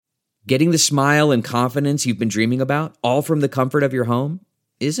Getting the smile and confidence you've been dreaming about, all from the comfort of your home,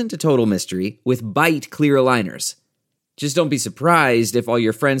 isn't a total mystery with Bite Clear Aligners. Just don't be surprised if all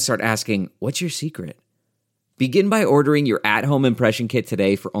your friends start asking, "What's your secret?" Begin by ordering your at-home impression kit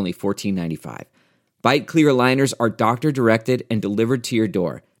today for only $14.95. Bite Clear Aligners are doctor-directed and delivered to your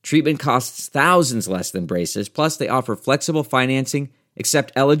door. Treatment costs thousands less than braces, plus they offer flexible financing,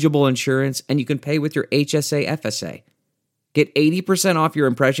 accept eligible insurance, and you can pay with your HSA FSA. Get 80% off your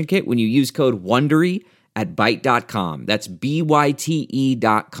impression kit when you use code WONDERY at Byte.com. That's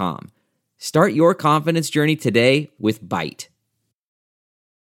BYTE.com. Start your confidence journey today with Byte.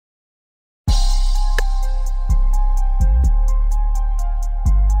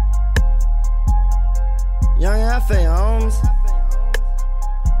 Young F.A. Holmes.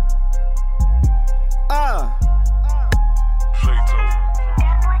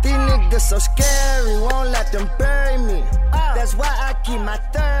 These niggas so scary, won't let them bury me. That's why I keep my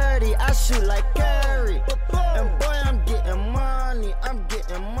 30, I shoot like Curry. And boy, I'm getting money,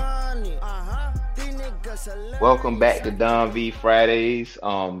 These niggas hilarious. Welcome back to Don V Fridays.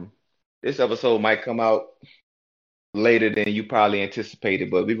 This episode might come out later than you probably anticipated,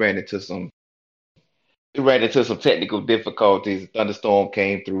 but we ran into some technical difficulties. A thunderstorm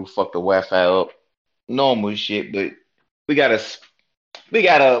came through, fucked the Wi-Fi up. Normal shit, but we gotta.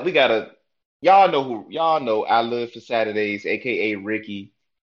 Y'all know I live for Saturdays, aka Ricky.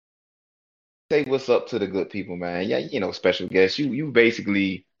 Say what's up to the good people, man. Yeah, special guest. You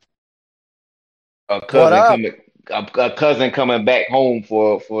basically a cousin coming back home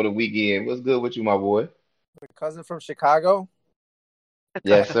for the weekend. What's good with you, my boy? A cousin from Chicago.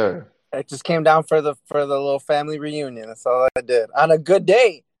 Yes, sir. I just came down for the little family reunion. That's all I did on a good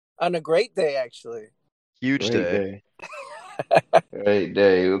day, on a great day, actually. Huge day. Great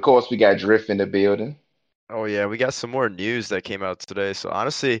day. Of course, we got Drift in the building. Oh yeah, we got some more news that came out today. So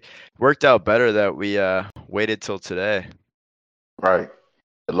honestly, it worked out better that we waited till today. Right.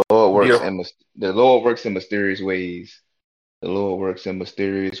 The Lord works in mysterious ways. But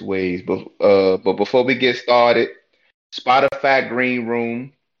before we get started, Spotify Green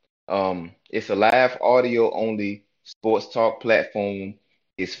Room. It's a live audio only sports talk platform.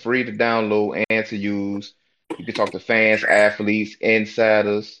 It's free to download and to use. You can talk to fans, athletes,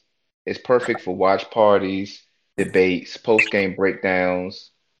 insiders. It's perfect for watch parties, debates, post-game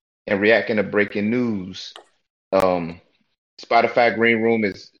breakdowns, and reacting to breaking news. Spotify Green Room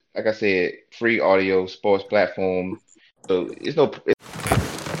is, like I said, free audio sports platform. So it's no.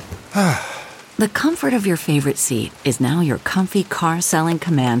 The comfort of your favorite seat is now your comfy car selling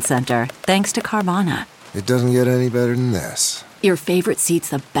command center, thanks to Carvana. It doesn't get any better than this. Your favorite seat's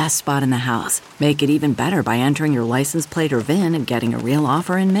the best spot in the house. Make it even better by entering your license plate or VIN and getting a real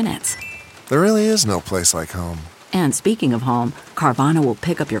offer in minutes. There really is no place like home. And speaking of home, Carvana will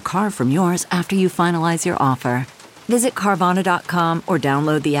pick up your car from yours after you finalize your offer. Visit Carvana.com or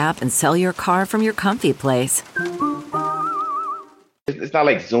download the app and sell your car from your comfy place. It's not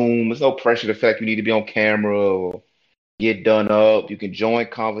like Zoom. There's no pressure to feel like you need to be on camera or get done up. You can join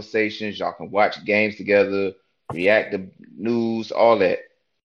conversations. Y'all can watch games together, react to news, all that.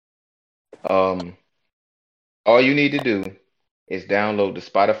 All you need to do is download the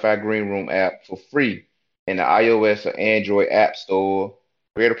Spotify Green Room app for free in the iOS or Android app store.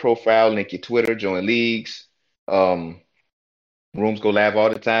 Create a profile, link your Twitter, join leagues. Rooms go live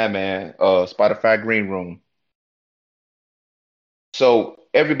all the time, man. Spotify Green Room. So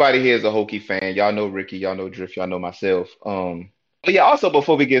everybody here is a Hokie fan. Y'all know Ricky, y'all know Drift, y'all know myself. But yeah, also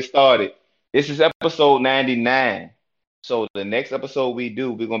before we get started, this is episode 99. So the next episode we're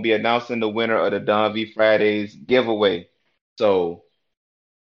gonna be announcing the winner of the Don V Fridays giveaway. So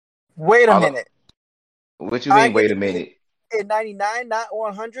wait a minute. What you mean? Wait a minute. In 99, not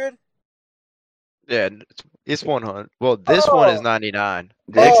 100. Yeah, it's 100. Well, this one is 99.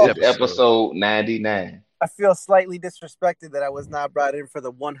 This is episode 99. I feel slightly disrespected that I was not brought in for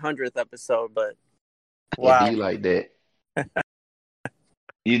the 100th episode, but wow. It be like that.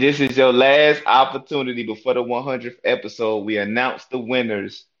 This is your last opportunity before the 100th episode. We announce the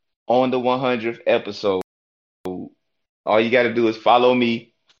winners on the 100th episode. All you got to do is follow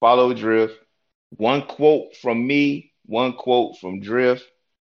me, follow Drift. One quote from me, one quote from Drift.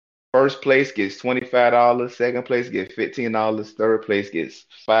 First place gets $25. Second place gets $15. Third place gets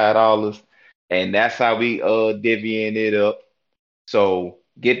 $5. And that's how we divvying it up. So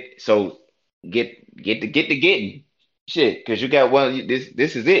get the getting shit, because you got one.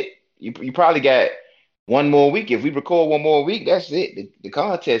 This is it. You probably got one more week. If we record one more week, that's it. The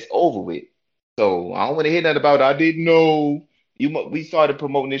contest over with. So I don't want to hear nothing about I didn't know. We started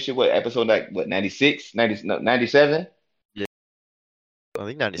promoting this shit. What episode? 96, 97? Yeah. I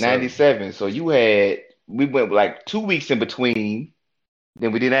think 97. 97. So we went like 2 weeks in between.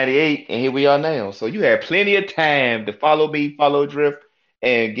 Then we did 98, and here we are now. So you had plenty of time to follow me, follow Drift,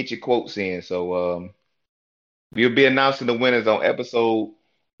 and get your quotes in. So we'll be announcing the winners on episode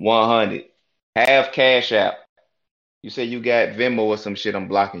 100. Have Cash App. You say you got Venmo or some shit, I'm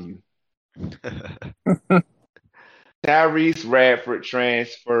blocking you. Tyrese Radford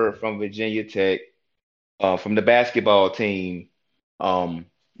transferred from Virginia Tech, from the basketball team, one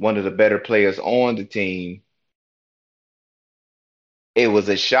of the better players on the team. It was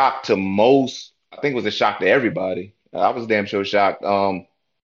a shock to most. I think it was a shock to everybody. I was damn sure shocked. Yeah.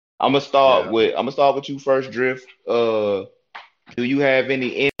 I'm gonna start with you first, Drift. Do you have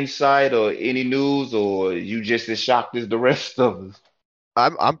any insight or any news, or you just as shocked as the rest of us?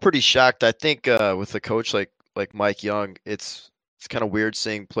 I'm pretty shocked. I think with a coach like Mike Young, it's kind of weird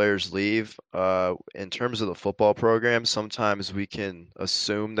seeing players leave. In terms of the football program, sometimes we can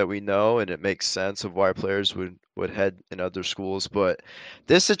assume that we know, and it makes sense of why players would head in other schools. But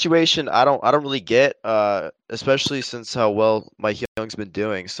this situation, I don't really get, especially since how well Mike Young's been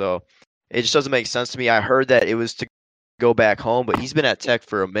doing. So it just doesn't make sense to me. I heard that it was to go back home, but he's been at Tech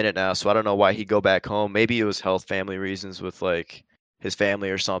for a minute now, so I don't know why he'd go back home. Maybe it was health, family reasons with like his family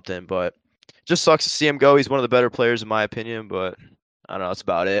or something, but just sucks to see him go. He's one of the better players in my opinion, but I don't know. That's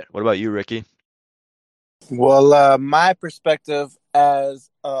about it. What about you, Ricky? Well, my perspective as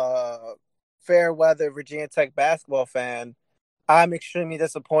a fair weather Virginia Tech basketball fan, I'm extremely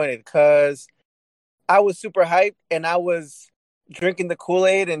disappointed because I was super hyped and I was drinking the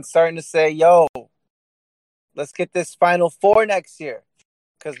Kool-Aid and starting to say, "Yo, let's get this Final Four next year."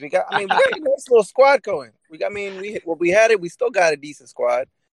 Because we got a nice little squad going. We had it. We still got a decent squad.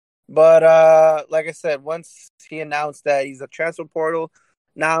 But like I said, once he announced that he's a transfer portal,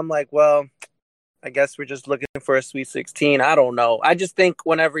 now I'm like, well, I guess we're just looking for a Sweet 16. I don't know. I just think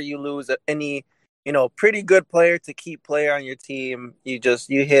whenever you lose any, pretty good player to keep player on your team, you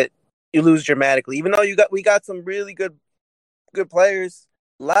lose dramatically. Even though we got some really good players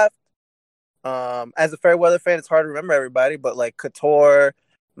left. As a Fairweather fan, it's hard to remember everybody, but like Couture,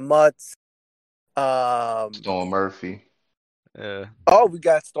 Mutz, Storm Murphy. Yeah. Oh, we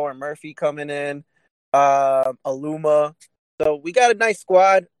got Storm Murphy coming in, Aluma. So we got a nice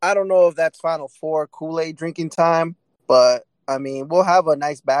squad. I don't know if that's Final Four Kool-Aid drinking time, but I mean, we'll have a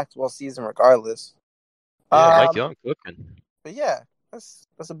nice basketball season regardless. Yeah, Mike Young cooking. But yeah, that's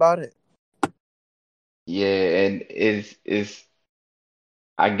about it. Yeah, and is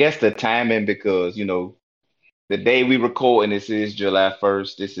I guess the timing, because the day we recording this is July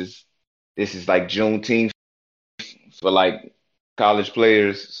 1st. This is like Juneteenth for like college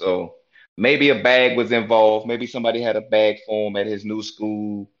players. So maybe a bag was involved. Maybe somebody had a bag for him at his new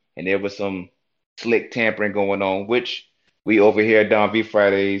school, and there was some slick tampering going on, which we over here at Don V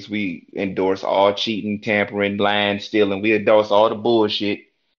Fridays, we endorse all cheating, tampering, lying, stealing. We endorse all the bullshit.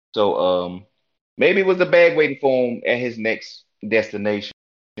 So maybe it was a bag waiting for him at his next destination.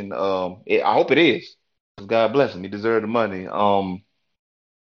 I hope it is. 'Cause God bless him. He deserved the money.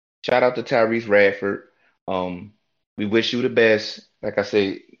 Shout out to Tyrese Radford. Um, we wish you the best. Like I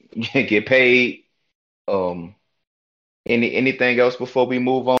said, get paid. Um, anything else before we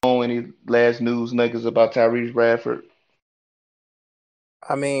move on? Any last news nuggets about Tyrese Radford?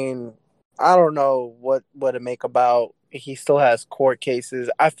 I mean, I don't know what to make about. He still has court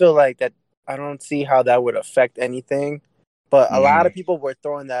cases. I feel like that. I don't see how that would affect anything. But a lot of people were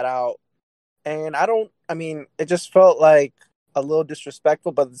throwing that out, and I mean, it just felt like a little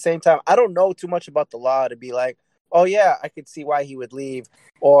disrespectful. But at the same time, I don't know too much about the law to be like, oh yeah, I could see why he would leave,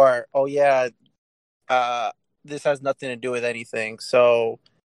 or oh yeah, this has nothing to do with anything. So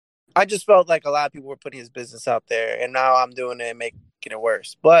I just felt like a lot of people were putting his business out there, and now I'm doing it and making it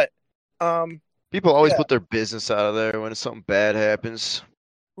worse. But people always yeah. put their business out of there when something bad happens.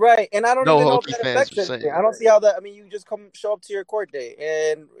 Right, and I don't No even know if Hokie that fans affects were anything. saying. I don't see how that. I mean, you just show up to your court date,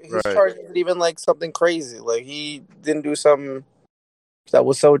 and his Right. charge isn't even like something crazy. Like he didn't do something that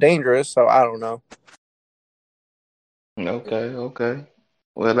was so dangerous. So I don't know. Okay.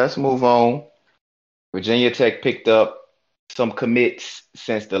 Well, let's move on. Virginia Tech picked up some commits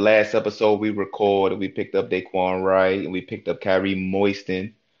since the last episode we recorded. We picked up Daquan Wright and we picked up Kyrie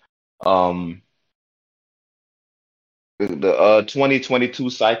Moiston. Um, the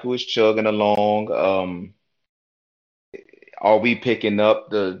 2022 cycle is chugging along. Are we picking up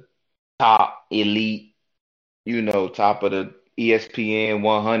the top elite, top of the ESPN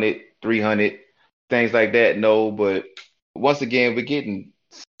 100, 300, things like that? No, but once again, we're getting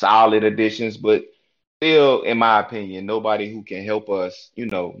solid additions, but still, in my opinion, nobody who can help us,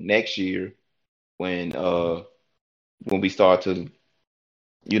 next year when we start to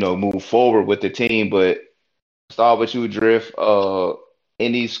move forward with the team. But start with you, Drift.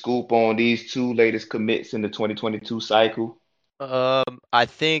 Any scoop on these two latest commits in the 2022 cycle? I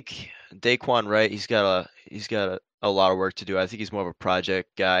think Daquan Wright, he's got a lot of work to do. I think he's more of a project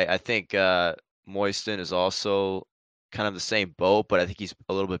guy. I think Moiston is also kind of the same boat, but I think he's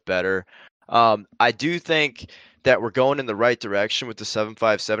a little bit better. I do think that we're going in the right direction with the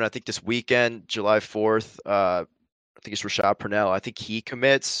 757. I think this weekend, July 4th, I think it's Rashad Purnell. I think he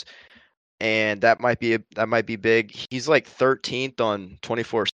commits, and that might be big. He's like 13th on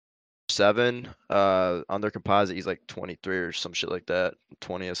 24/7 on their composite. He's like 23 or some shit like that,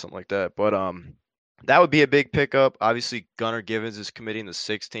 20 or something like that. But that would be a big pickup. Obviously, Gunnar Givens is committing the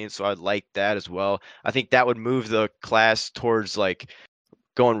 16th, so I'd like that as well. I think that would move the class towards like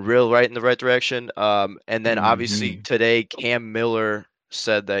going real right in the right direction. And then obviously today, Cam Miller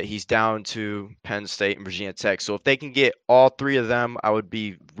said that he's down to Penn State and Virginia Tech. So if they can get all three of them, I would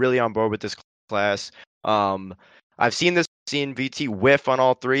be really on board with this class. I've seen VT whiff on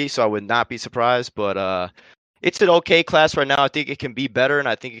all three, so I would not be surprised. But it's an okay class right now. I think it can be better, and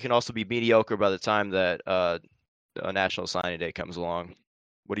I think it can also be mediocre by the time that a National Signing Day comes along.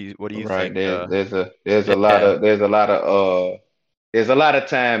 What do you Right. think? There's a lot of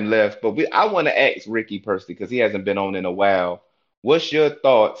time left, but I want to ask Ricky personally because he hasn't been on in a while. What's your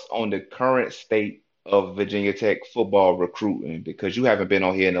thoughts on the current state of Virginia Tech football recruiting? Because you haven't been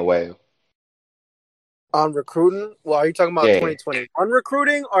on here in a while. On recruiting? Well, are you talking about Yeah, 2021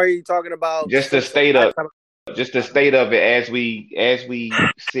 recruiting, or are you talking about just the since the state last of time? just the state of it as we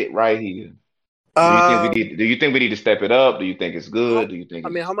sit right here. Um, Do you think we need to step it up? Do you think it's how, good? Do you think I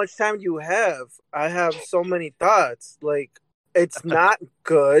mean, how it's much time do you have? I have so many thoughts. Like, it's not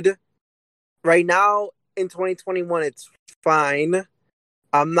good right now in 2021. It's fine.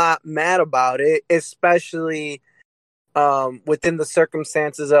 I'm not mad about it, especially within the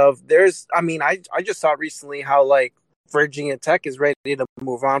circumstances of I just saw recently how like Virginia Tech is ready to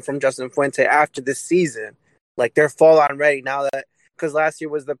move on from Justin Fuente after this season. Like they're full on ready now that because last year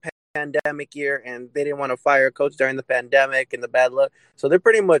was the pandemic year and they didn't want to fire a coach during the pandemic and the bad luck. So they're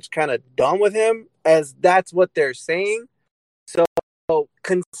pretty much kind of done with him as that's what they're saying. So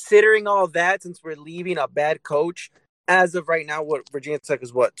considering all that, since we're leaving a bad coach, as of right now, what Virginia Tech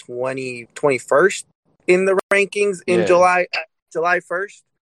is 21st in the rankings in yeah, July 1st.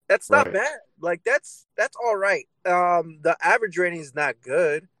 That's not right. bad. Like that's all right. The average rating is not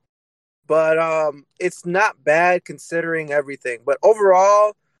good, but it's not bad considering everything. But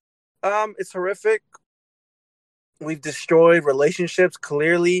overall, it's horrific. We've destroyed relationships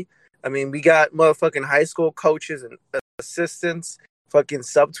clearly. I mean, we got motherfucking high school coaches and assistants fucking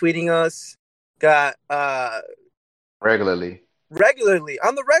subtweeting us. Got Regularly. regularly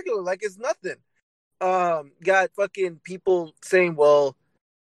on the regular like it's nothing. Got fucking people saying, well,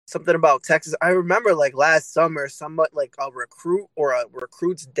 something about Texas. I remember like last summer, somewhat like a recruit or a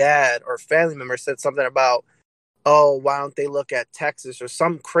recruit's dad or family member said something about, oh, why don't they look at Texas or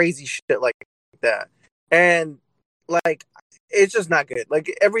some crazy shit like that. And like, it's just not good.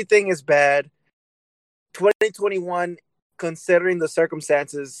 Like everything is bad. 2021, considering the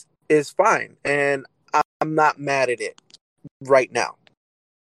circumstances, is fine. And I'm not mad at it right now.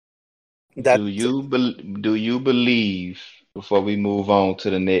 That's it. Do you believe before we move on to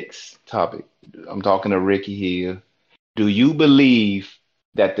the next topic? I'm talking to Ricky here. Do you believe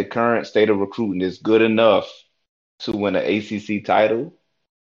that the current state of recruiting is good enough to win an ACC title?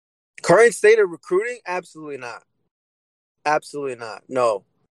 Current state of recruiting? Absolutely not. Absolutely not. No.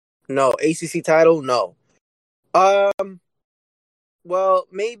 No. ACC title? No. Well,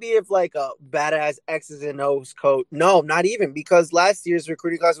 maybe if like a badass X's and O's coach. No, not even because last year's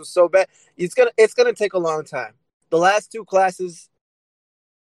recruiting class was so bad. It's gonna take a long time. The last two classes,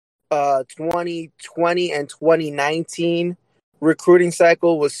 2020 and 2019 recruiting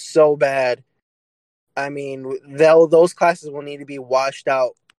cycle was so bad. I mean, those classes will need to be washed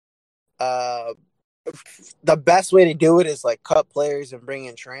out. Uh, the best way to do it is like cut players and bring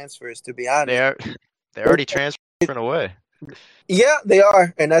in transfers. To be honest, They're already transferring away. yeah, they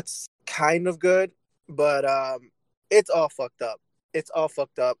are, and that's kind of good. But it's all fucked up. It's all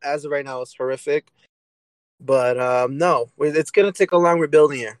fucked up. As of right now, it's horrific. But no, it's gonna take a long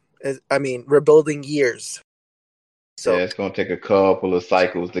rebuilding year. Rebuilding years. Yeah, So, it's going to take a couple of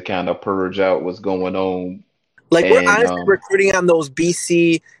cycles to kind of purge out what's going on. like, we're And honestly recruiting on those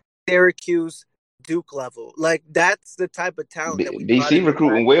BC, Syracuse, Duke level. Like, that's the type of talent that we brought BC in.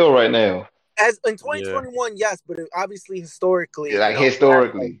 recruiting well right now. As in Yeah. 2021, yes, but obviously historically, Like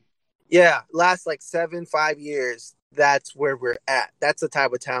historically. last like 5 years, that's where we're at. That's the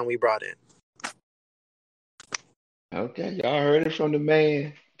type of talent we brought in. Okay, y'all heard it from the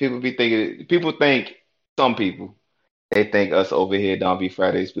man. People think, some people, they think us over here, Don't Be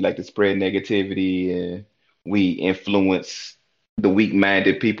Fridays, we like to spread negativity and we influence the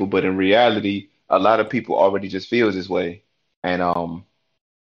weak-minded people. But in reality, a lot of people already just feel this way. And I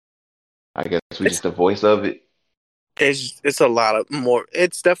guess we just It's the voice of it. it's a lot of more.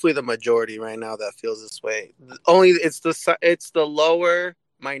 It's definitely the majority right now that feels this way. Only it's the lower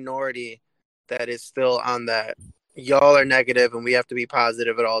minority that is still on that. Y'all are negative, and we have to be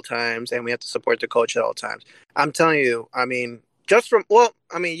positive at all times, and we have to support the coach at all times. I'm telling you. I mean,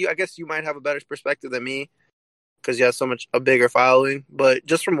 I guess you might have a better perspective than me because you have so much a bigger following. But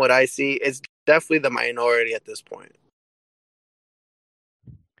just from what I see, it's definitely the minority at this point.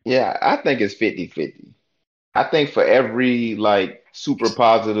 Yeah, I think it's 50-50. I think for every like super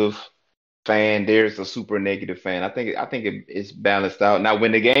positive fan, there's a super negative fan. It's balanced out. Now,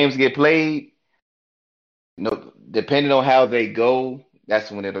 when the games get played, depending on how they go,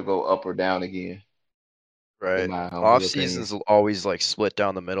 that's when it'll go up or down again, in Right. my Off humble opinion. season's always like split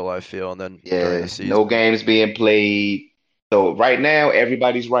down the middle, I feel, and then during the Yeah, no season. games being played. So right now,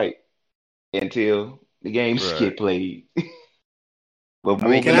 everybody's right until the games Right. get played. But I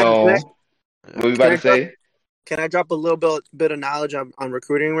mean, Can moving I even can I on, yeah. what we about can I to drop say? can I drop a little bit of knowledge on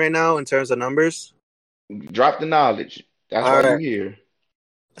recruiting right now in terms of numbers? Drop the knowledge. That's All why you right. here.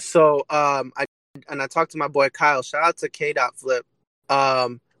 So I talked to my boy Kyle. Shout out to K. Dot Flip.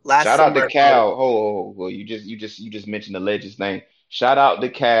 Last Shout out to summer. Cal. Well, you just mentioned the legend's name. Shout out to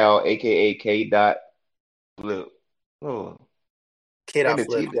Cal, aka K. Dot Flip. Oh, K. ain't Dot the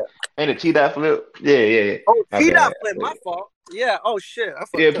Flip. T Yeah. ain't the T. Dot Flip? Yeah, yeah, yeah. Oh, My T. Dot bad. Flip. My fault. Yeah. Oh shit. I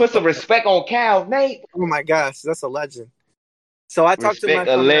Yeah, fucked up. put some respect on Cal's name. Oh my gosh, that's a legend. So I talked to Respect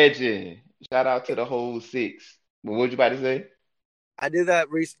my a my. legend. Shout out to the whole six. But what you about to say? I did that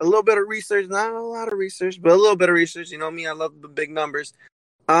a little bit of research, not a lot of research, but a little bit of research. You know me, I love the big numbers.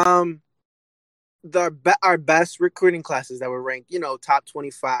 Um, our best recruiting classes that were ranked, top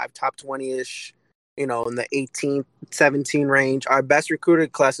 25, top 20 ish, in the 18, 17 range. Our best recruiting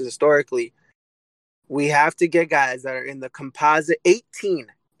classes historically, we have to get guys that are in the composite 18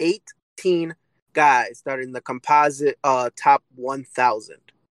 guys that are in the composite top 1,000.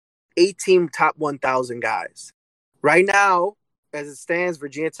 18 top 1,000 guys. Right now, as it stands,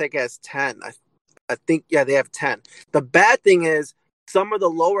 Virginia Tech has 10. I think, yeah, they have 10. The bad thing is some of the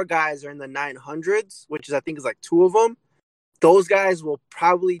lower guys are in the 900s, which is, I think, is like two of them. Those guys will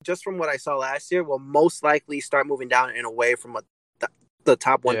probably, just from what I saw last year, will most likely start moving down and away from the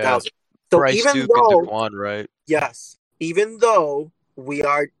top Yeah. 1,000. So Bryce even Duke and though, Daquan, right? yes, even though we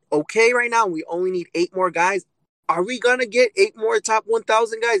are okay right now, we only need 8 more guys. Are we going to get 8 more top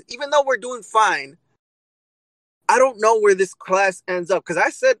 1,000 guys? Even though we're doing fine, I don't know where this class ends up because I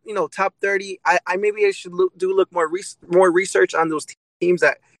said, top 30. I maybe I should look more research on those teams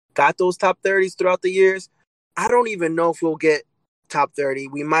that got those top 30s throughout the years. I don't even know if we'll get top 30.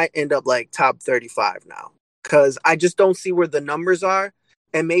 We might end up like top 35 now because I just don't see where the numbers are.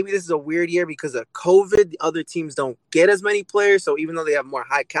 And maybe this is a weird year because of COVID. The other teams don't get as many players. So even though they have more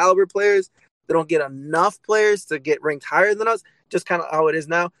high caliber players, they don't get enough players to get ranked higher than us, just kind of how it is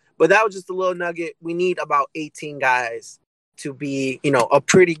now. But that was just a little nugget. We need about 18 guys to be, a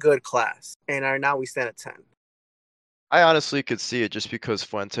pretty good class. And now we stand at 10. I honestly could see it just because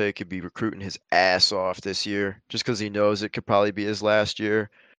Fuente could be recruiting his ass off this year, just because he knows it could probably be his last year.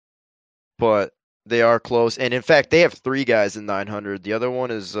 But they are close, and in fact, they have 3 guys in 900. The other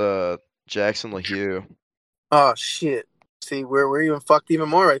one is Jackson LaHue, Oh, shit. See, we're even fucked even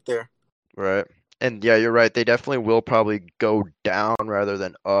more right there. right? And yeah, you're right. They definitely will probably go down rather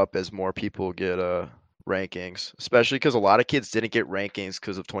than up as more people get rankings, especially because a lot of kids didn't get rankings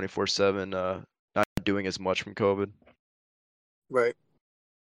because of 24/7 not doing as much from COVID. Right.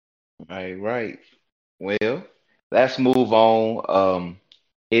 Right. Well, let's move on.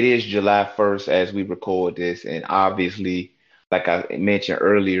 It is July 1st as we record this, and obviously, like I mentioned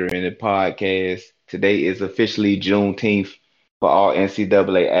earlier in the podcast, today is officially Juneteenth for all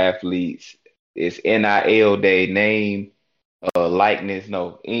NCAA athletes. It's NIL Day. Name, likeness,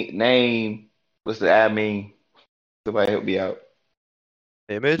 no, name. What's the I mean? Somebody help me out.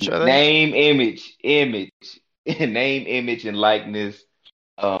 Image, I think. Name, image, name, image, and likeness.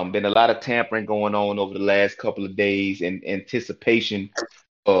 Been a lot of tampering going on over the last couple of days in anticipation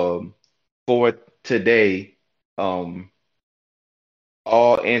for today. Um,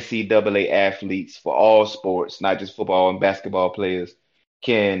 all NCAA athletes for all sports, not just football and basketball players,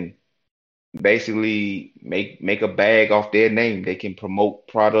 can basically make a bag off their name. They can promote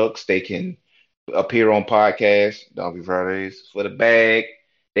products. They can appear on podcasts, Donkey Fridays for the bag.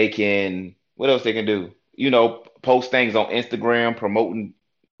 They can, what else they can do? post things on Instagram promoting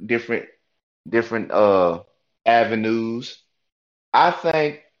different different avenues. I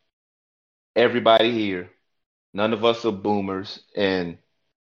think everybody here, none of us are boomers and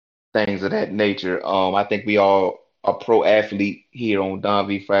things of that nature. I think we all are pro athlete here on Don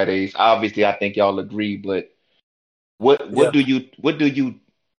V Fridays. Obviously, I think y'all agree, but Yeah. what do you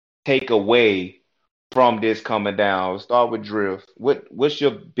take away from this coming down? Let's start with Drift. What's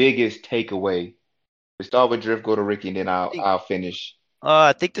your biggest takeaway? We start with Drift, go to Ricky, and then I'll finish.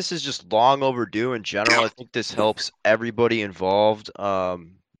 I think this is just long overdue in general. I think this helps everybody involved.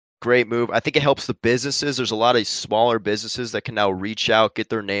 Great move. I think it helps the businesses. There's a lot of smaller businesses that can now reach out, get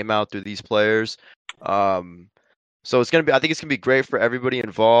their name out through these players. So I think it's gonna be great for everybody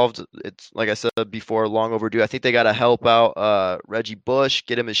involved. It's like I said before, long overdue. I think they gotta help out Reggie Bush,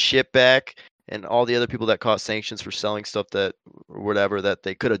 get him his shit back, and all the other people that caught sanctions for selling stuff that or whatever that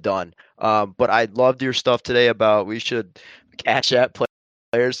they could have done. But I loved your stuff today about we should cash at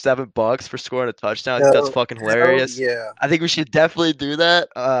players $7 for scoring a touchdown. I think that's fucking hilarious. Yeah. I think we should definitely do that.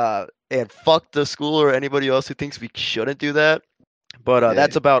 And fuck the school or anybody else who thinks we shouldn't do that. But Yeah.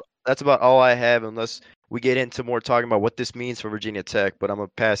 that's about all I have, unless we get into more talking about what this means for Virginia Tech. But I'm gonna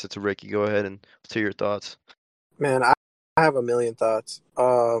pass it to Ricky. Go ahead and let's hear your thoughts. Man, I have a million thoughts.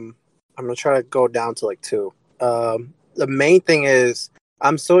 I'm gonna try to go down to like two. The main thing is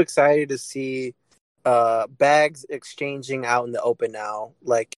I'm so excited to see bags exchanging out in the open now.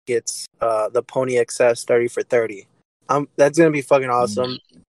 Like it's the Pony XS 30 for 30. That's gonna be fucking awesome.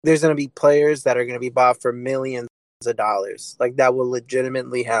 There's gonna be players that are gonna be bought for millions of dollars. Like that will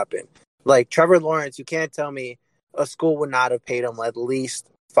legitimately happen. Like Trevor Lawrence, you can't tell me a school would not have paid him at least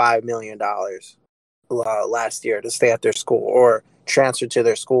 $5 million last year to stay at their school or transfer to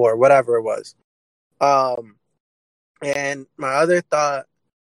their school or whatever it was. And my other thought,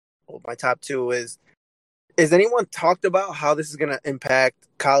 well, my top two is anyone talked about how this is going to impact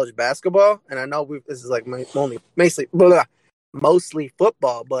college basketball? And I know this is like mostly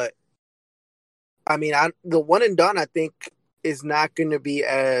football, but I mean, the one and done I think is not going to be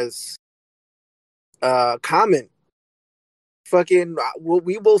as common. Fucking,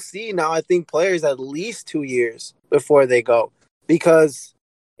 we will see now. I think players at least 2 years before they go, because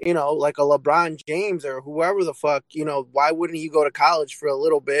like a LeBron James or whoever the fuck, why wouldn't you go to college for a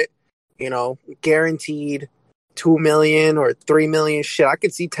little bit? Guaranteed 2 million or 3 million. Shit, I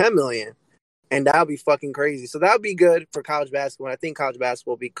could see 10 million, and that would be fucking crazy. So that would be good for college basketball. I think college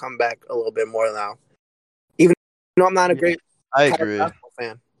basketball will come back a little bit more now. Even though I'm not a great college basketball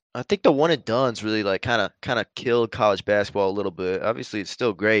fan. I think the one and done's really like kind of killed college basketball a little bit. Obviously, it's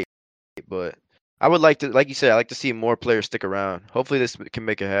still great, but I would like to, like you said, I like to see more players stick around. Hopefully, this can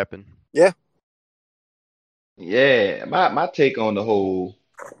make it happen. Yeah. Yeah, my take on the whole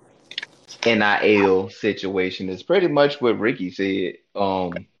NIL situation is pretty much what Ricky said.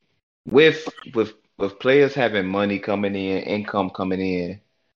 With players having money coming in, income coming in,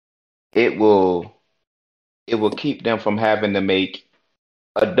 it will keep them from having to make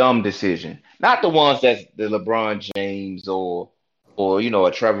a dumb decision. Not the ones that's the LeBron James or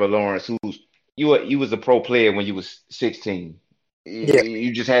a Trevor Lawrence who's you was a pro player when you was 16. Yeah.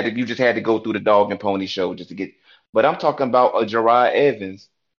 You just had to go through the dog and pony show just to get. But I'm talking about a Gerard Evans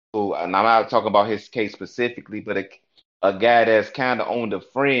who, and I'm not talking about his case specifically, but a guy that's kind of on the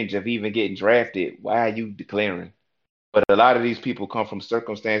fringe of even getting drafted. Why are you declaring? But a lot of these people come from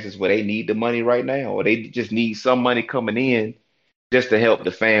circumstances where they need the money right now, or they just need some money coming in just to help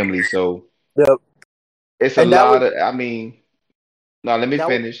the family. So Yep. it's a And that lot would of. I mean, no, let me that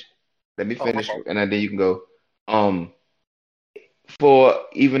would. finish. Let me Oh, my finish, fault. and then you can go. For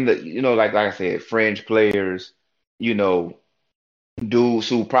even the like I said, fringe players, you know, dudes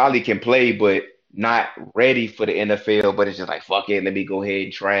who probably can play but not ready for the NFL, but it's just like fuck it, let me go ahead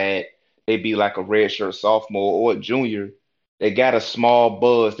and try it. They be like a redshirt sophomore or a junior. They got a small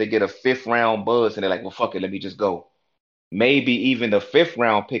buzz. They get a fifth round buzz, and they're like, well, fuck it, let me just go. Maybe even the fifth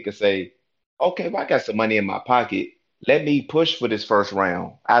round pick will say, okay, well, I got some money in my pocket. Let me push for this first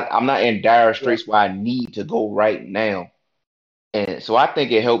round. I'm not in dire Yeah. straits where I need to go right now. And so I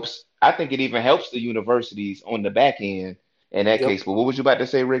think it helps. I think it even helps the universities on the back end in that Yep. case. But what was you about to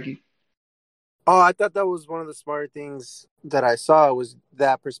say, Ricky? Oh, I thought that was one of the smart things that I saw was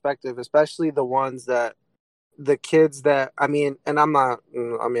that perspective, especially the ones that the kids that I mean, and I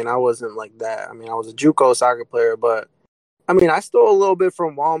wasn't like that. I mean, I was a JUCO soccer player, but I mean, I stole a little bit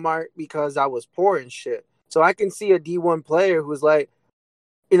from Walmart because I was poor and shit. So I can see a D1 player who's like,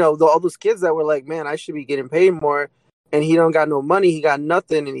 all those kids that were like, man, I should be getting paid more, and he don't got no money, he got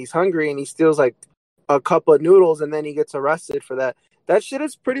nothing, and he's hungry, and he steals like a cup of noodles, and then he gets arrested for that. That shit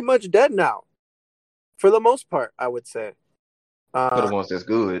is pretty much dead now. for the most part, I would say. For the ones that's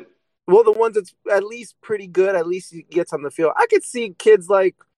good. Well, the ones that's at least pretty good, at least he gets on the field. I could see kids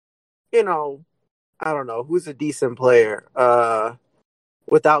like, I don't know, who's a decent player,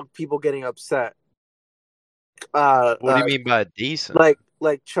 without people getting upset. What do you mean by decent? Like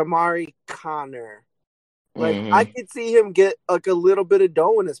Chamari Connor. Like Mm-hmm. I could see him get like a little bit of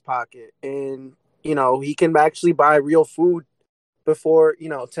dough in his pocket, and he can actually buy real food before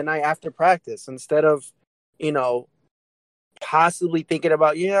tonight after practice instead of possibly thinking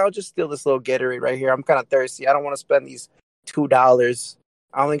about I'll just steal this little Gatorade right here. I'm kind of thirsty. I don't want to spend these $2.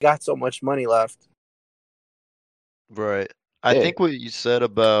 I only got so much money left. Right. I Yeah. think what you said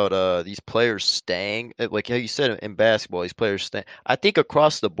about these players staying, like how you said in basketball, these players staying. I think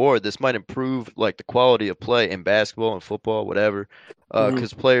across the board, this might improve like the quality of play in basketball and football, whatever,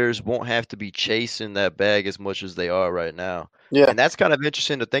 because players won't have to be chasing that bag as much as they are right now. Yeah. And that's kind of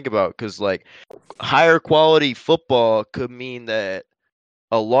interesting to think about because like higher quality football could mean that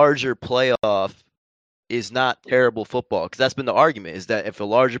a larger playoff is not terrible football because that's been the argument is that if a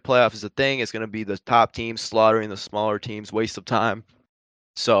larger playoff is a thing, it's going to be the top teams slaughtering the smaller teams, waste of time.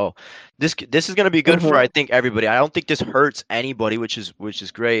 So this is going to be good for I think everybody. I don't think this hurts anybody, which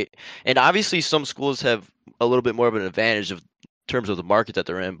is great. And obviously some schools have a little bit more of an advantage in terms of the market that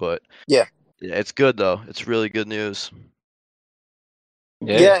they're in, but yeah, it's good though. It's really good news.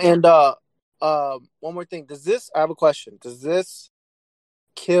 Yeah, and one more thing. I have a question. Does this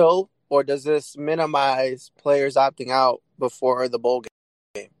kill or does this minimize players opting out before the bowl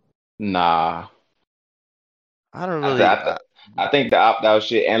game? Nah. I don't really. I think the opt out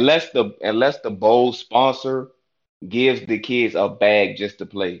shit, unless the bowl sponsor gives the kids a bag just to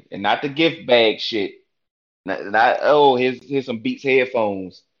play, and not the gift bag shit. Not oh here's some Beats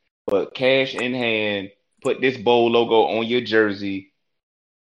headphones, but cash in hand. Put this bowl logo on your jersey.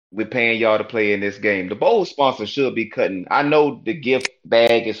 We're paying y'all to play in this game. The bowl sponsor should be cutting. I know the gift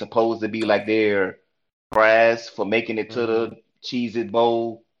bag is supposed to be like their prize for making it to the Cheez It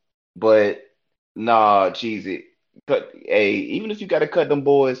Bowl, but nah, Cheez It. Even if you got to cut them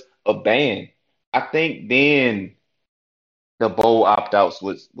boys a band, I think then the bowl opt outs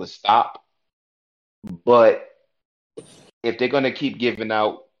would stop. But if they're gonna keep giving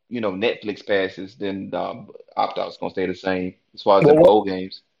out, Netflix passes, then the opt outs gonna stay the same as far as the bowl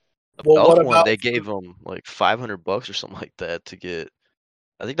games. The Well, Belk what one, about they gave them like $500 or something like that to get.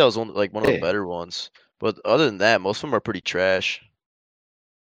 I think that was one of the better ones. But other than that, most of them are pretty trash.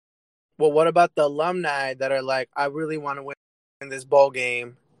 Well, what about the alumni that are like, I really want to win this bowl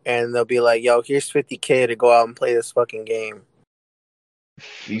game, and they'll be like, "Yo, here's $50K to go out and play this fucking game."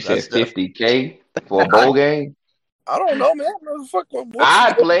 You That's said $50K for a bowl game? I don't know, man.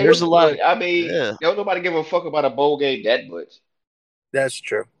 I'd play, There's a lot but of I mean, yeah. don't nobody give a fuck about a bowl game that much. That's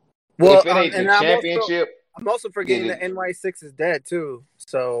true. Well, If it ain't the and championship, I'm also forgetting then the NY6 is dead too.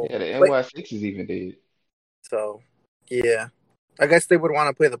 So the NY6 is even dead. So yeah, I guess they would want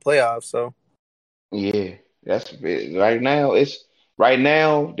to play the playoffs. So Yeah, that's right now. Right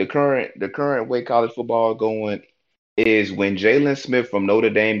now the current way college football is going is when Jalen Smith from Notre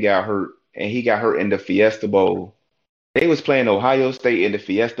Dame got hurt, and he got hurt in the Fiesta Bowl. They was playing Ohio State in the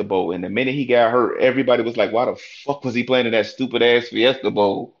Fiesta Bowl, and the minute he got hurt, everybody was like, "Why the fuck was he playing in that stupid ass Fiesta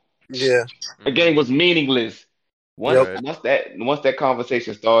Bowl?" yeah, The game was meaningless. Once Yep. once that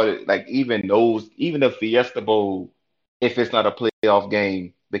conversation started, like even the Fiesta Bowl, if it's not a playoff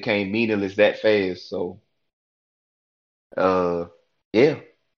game, became meaningless that fast. So yeah.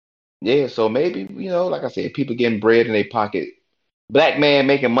 Yeah, so maybe, like I said, people getting bread in their pocket. Black man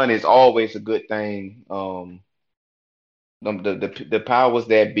making money is always a good thing. The powers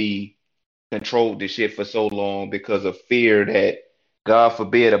that be controlled the shit for so long because of fear that, God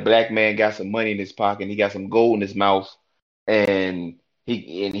forbid, a black man got some money in his pocket, and he got some gold in his mouth, and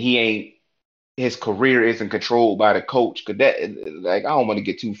he ain't his career isn't controlled by the coach. Cause that, like, I don't want to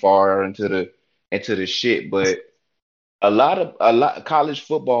get too far into the shit, but a lot college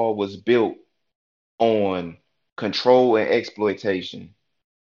football was built on control and exploitation.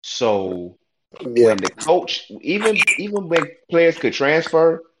 So yeah, when the coach, even when players could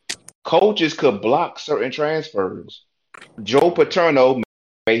transfer, coaches could block certain transfers. Joe Paterno,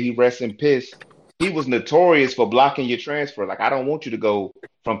 may he rest in peace, he was notorious for blocking your transfer. Like, I don't want you to go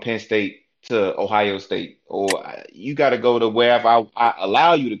from Penn State to Ohio State, or you got to go to wherever I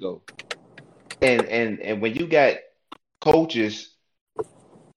allow you to go. And when you got coaches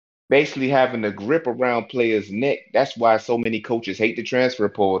basically having a grip around players' neck. That's why so many coaches hate the transfer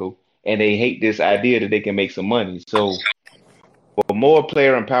portal, and they hate this idea that they can make some money. So for more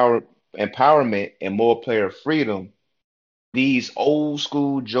player empowerment and more player freedom, these old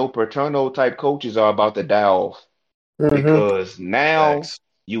school Joe Paterno type coaches are about to die off Mm-hmm. because now Facts.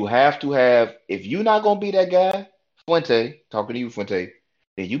 you have to have, if you're not gonna be that guy, Fuente, talking to you, Fuente,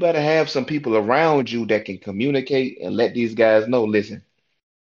 then you better have some people around you that can communicate and let these guys know, listen,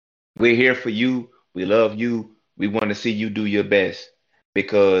 we're here for you. We love you. We want to see you do your best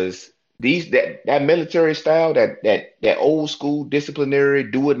because that military style, that old school disciplinary,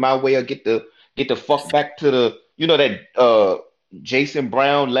 do it my way or get the fuck back to the that Jason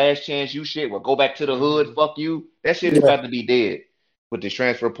Brown last chance you shit. Well, go back to the hood. Fuck you. That shit is Yeah. about to be dead with this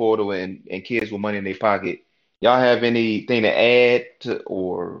transfer portal and kids with money in their pocket. Y'all have anything to add to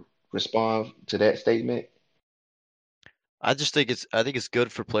or respond to that statement? I think it's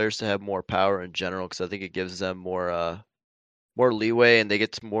good for players to have more power in general because I think it gives them more leeway and they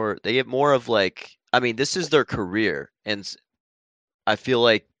get more of like I mean this is their career and I feel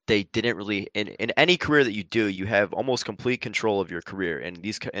like they didn't really in any career that you do you have almost complete control of your career and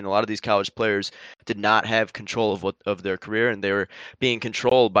a lot of these college players did not have control of their career and they were being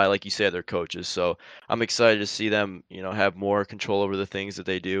controlled by like you said their coaches. So I'm excited to see them have more control over the things that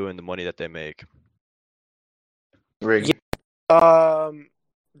they do and the money that they make. Ricky?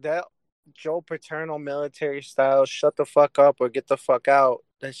 That Joe Paterno military style, shut the fuck up or get the fuck out.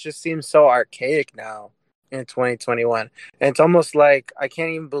 That just seems so archaic now in 2021. And it's almost like I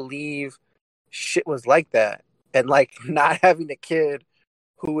can't even believe shit was like that. And like not having a kid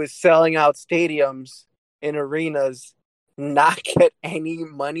who is selling out stadiums in arenas not get any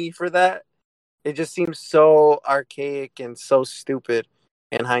money for that. It just seems so archaic and so stupid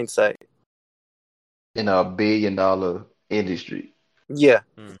in hindsight. In a billion-dollar industry. Yeah.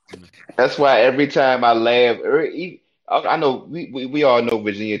 Mhm. That's why every time I laugh, I know we all know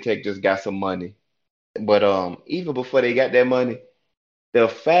Virginia Tech just got some money, but even before they got that money, the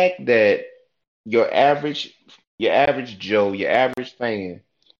fact that your average your average Joe, your average fan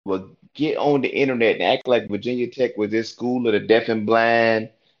will get on the internet and act like Virginia Tech was this school of the deaf and blind,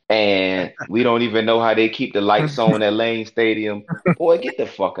 and we don't even know how they keep the lights on at Lane Stadium. Boy, get the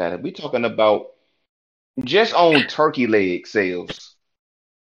fuck out of it. We talking about just on turkey leg sales.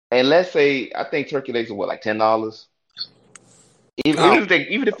 And let's say I think turkey legs are what, like $10? Even, Oh, even if they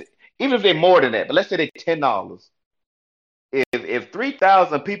even if they're more than that, but let's say they're $10. If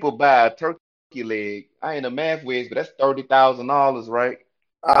 3,000 people buy a turkey leg, I ain't a math whiz, but that's $30,000, right?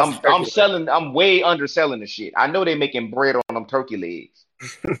 off I'm turkey leg. selling, I'm way underselling the shit. I know they making bread on them turkey legs.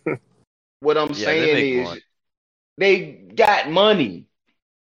 What I'm Yeah, they saying make is money. they got money.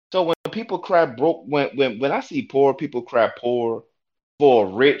 So when people cry broke, when I see poor people cry poor for a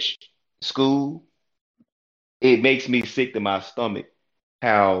rich school, it makes me sick to my stomach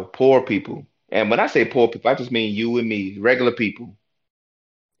how poor people, and when I say poor people, I just mean you and me, regular people.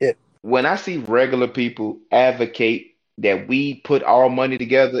 Yeah. When I see regular people advocate that we put our money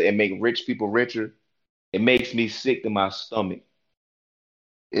together and make rich people richer, it makes me sick to my stomach.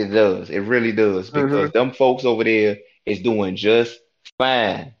 It does. It really does. Hmm. Because them folks over there is doing just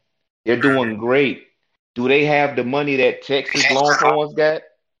fine. They're doing great. Do they have the money that Texas Longhorns got?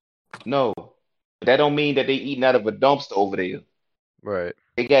 No. But that don't mean that they eating out of a dumpster over there. Right.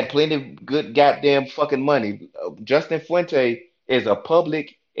 They got plenty of good goddamn fucking money. Justin Fuente is a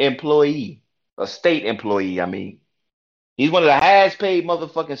public employee, a state employee, I mean. He's one of the highest paid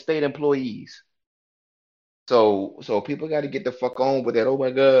motherfucking state employees. So people got to get the fuck on with that. Oh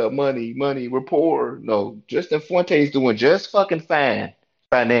my God, money, money, we're poor. No, Justin Fuente is doing just fucking fine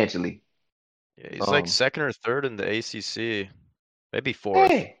financially. Yeah, he's like Um, second or third in the ACC, maybe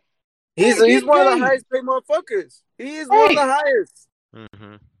fourth. hey, He's hey, he's get one of the paid. highest paid motherfuckers. He is one of the Hey, highest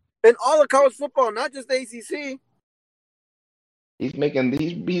Hmm. in all of college football, not just the ACC. he's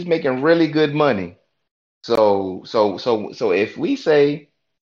making really good money. So if we say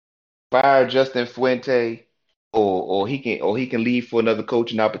fire Justin Fuente, or he can leave for another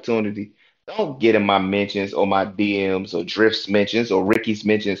coaching opportunity. Don't get in my mentions or my DMs or Drift's mentions or Ricky's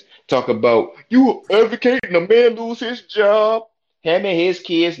mentions. Talk about you advocating a man lose his job. Him and his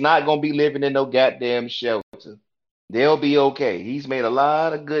kids not gonna be living in no goddamn shelter. They'll be okay. He's made a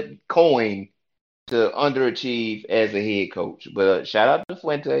lot of good coin to underachieve as a head coach. But shout out to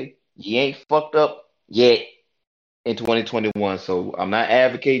Fuente. He ain't fucked up yet in 2021. So I'm not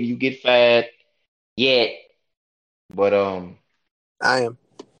advocating you get fired yet. But I am.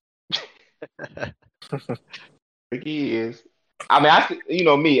 Ricky is. I mean, you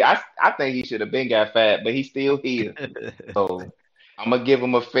know me. I think he should have been got fired, but he's still here. So I'm gonna give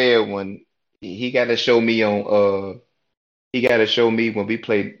him a fair one. He got to show me on. He got to show me when we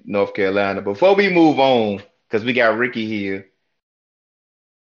play North Carolina. Before we move on, because we got Ricky here.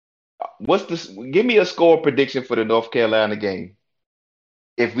 What's this? Give me a score prediction for the North Carolina game.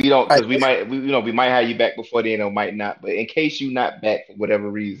 If we don't, I because we might have you back before then or might not. But in case you're not back for whatever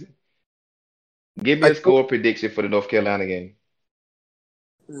reason, give me I a think score prediction for the North Carolina game.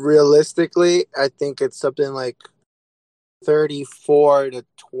 realistically, I think it's something like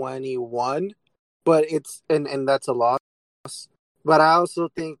 34-21, but and that's a loss. But I also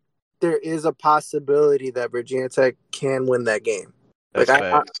think there is a possibility that Virginia Tech can win that game. Like That's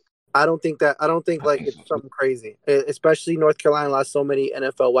facts. I don't think I like think it's so too. something crazy. Especially North Carolina lost so many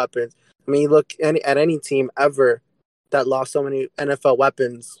NFL weapons. I mean, look at any team ever that lost so many NFL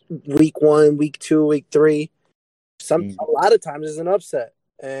weapons. Week 1, week 2, week 3. A Mhm. lot of times is an upset.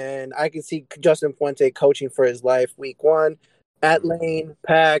 And I can see Justin Fuente coaching for his life. Week 1 at Lane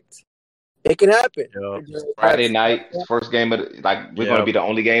packed. It can happen. Yep. It just Friday has night, first game of we're going to Yep. be the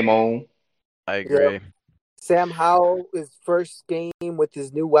only game on. I yeah. agree. Sam Howell, his first game with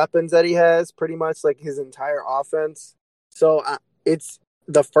his new weapons that he has, pretty much like his entire offense. So it's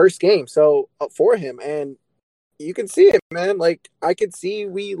the first game, so for him, and you can see it, man. Like I could see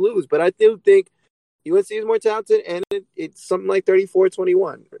we lose, but I do think UNC is more talented, and it's something like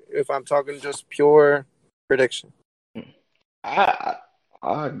 34-21. If I'm talking just pure prediction. I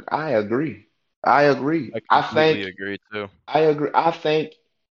I agree. I agree. I completely agree too. I agree. I think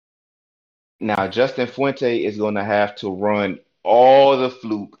now Justin Fuente is going to have to run all the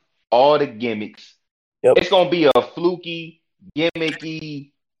fluke, all the gimmicks. Yep. It's going to be a fluky,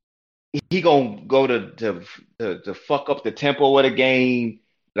 gimmicky. He gonna go to fuck up the tempo of the game.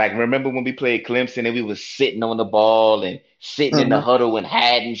 Like remember when we played Clemson and we was sitting on the ball and sitting in the Mhm. huddle and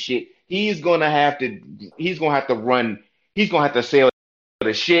hiding shit. He's gonna have to run. He's gonna have to sell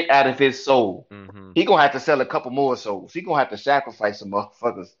the shit out of his soul. Hmm. He gonna have to sell a couple more souls. He gonna have to sacrifice some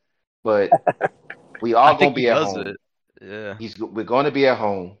motherfuckers. But we I all think gonna he be at does it. home. Yeah. We're gonna be at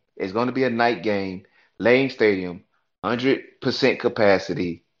home. It's gonna be a night game. Lane Stadium, 100%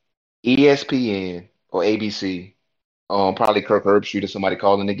 capacity. ESPN or ABC, probably Kirk Herbstreit or somebody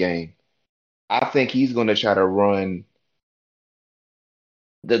calling the game. I think he's going to try to run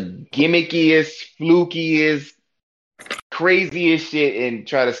the gimmickiest, flukiest, craziest shit and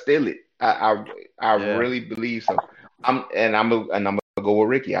try to steal it. I Yeah. really believe so. I'm gonna go with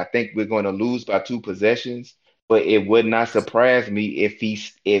Ricky. I think we're going to lose by 2 possessions, but it would not surprise me if to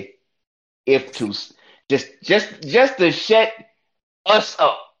just to shut us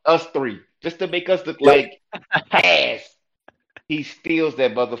up, us three, just to make us look Yep. like pass. He steals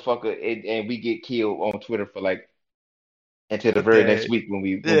that motherfucker, and we get killed on Twitter for like until the very Okay. next week when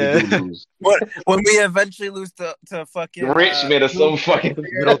we Yeah. do lose. When we eventually lose to fucking Richmond or some fucking.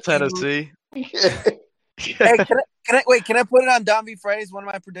 Middle Tennessee. Hey, can I put it on Don V Fridays, one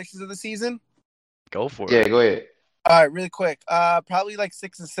of my predictions of the season? Go for Yeah, it. go ahead. All right, really quick. Probably like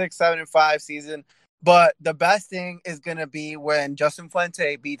 6-6, 7-5 season. But the best thing is gonna be when Justin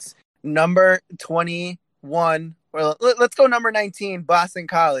Fuente beats number 21. Well, let's go number 19, Boston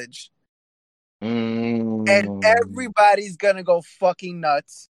College, and Mm. everybody's gonna go fucking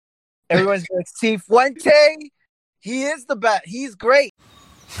nuts. Everyone's gonna see Fuente. He is the best. He's great.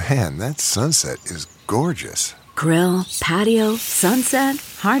 Man, that sunset is gorgeous. Grill, patio, sunset.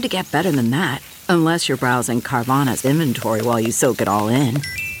 Hard to get better than that. Unless you're browsing Carvana's inventory while you soak it all in.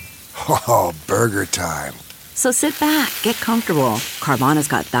 Oh, burger time. So sit back, get comfortable. Carvana's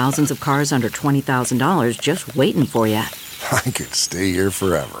got thousands of cars under $20,000 just waiting for you. I could stay here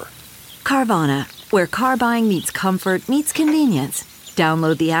forever. Carvana, where car buying meets comfort, meets convenience.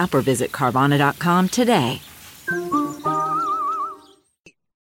 Download the app or visit Carvana.com today.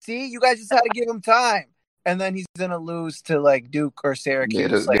 See, you guys just had to give him time, and then he's gonna lose to like Duke or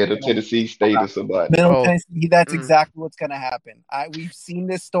Syracuse. Like, Middle Tennessee State or somebody. Middle Oh. Tennessee. That's Mm. exactly what's gonna happen. We've seen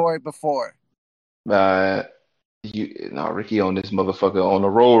this story before. Uh, Ricky on this motherfucker on the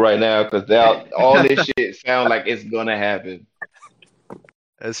roll right now because all this shit sound like it's gonna happen.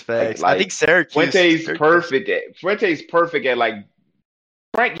 That's Like facts. I think Syracuse. Fuente's perfect at like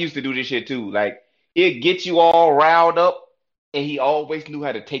Frank used to do this shit too. Like he'd get you all riled up, and he always knew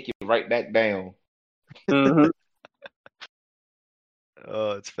how to take you right back down. Mm-hmm.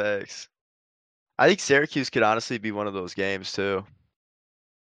 Oh, it's facts. I think Syracuse could honestly be one of those games too.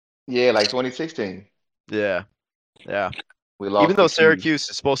 Yeah, like 2016, Yeah. Yeah. we Even lost though the key. Syracuse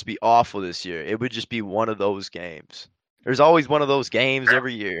is supposed to be awful this year, it would just be one of those games. There's always one of those games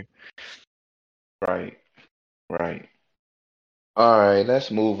every year. Right, right. All right,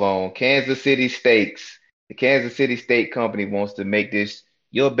 let's move on. Kansas City Steaks. The Kansas City Steak Company wants to make this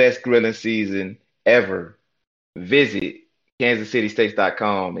your best grilling season ever. Visit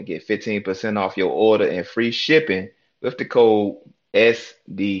kansascitysteaks.com and get 15% off your order and free shipping with the code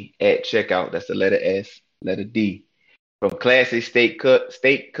SD at checkout. That's the letter S, letter D. From classic steak cuts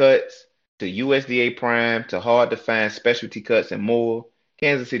to USDA prime to hard to find specialty cuts and more,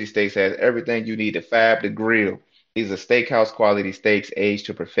 Kansas City Steaks has everything you need to fab the grill. These are steakhouse quality steaks aged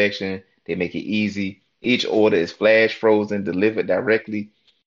to perfection. They make it easy. Each order is flash frozen, delivered directly.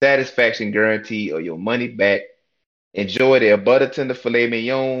 Satisfaction guarantee or your money back. Enjoy their butter tender filet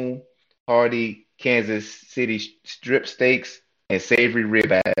mignon, hearty Kansas City strip steaks, and savory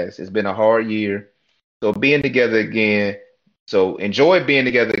ribeyes. It's been a hard year. So being together again. So enjoy being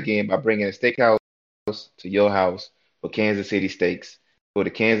together again by bringing a steakhouse to your house with Kansas City Steaks. Go to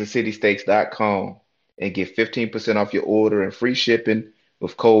kansascitysteaks.com and get 15% off your order and free shipping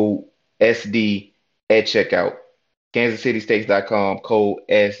with code SD at checkout. kansascitysteaks.com, code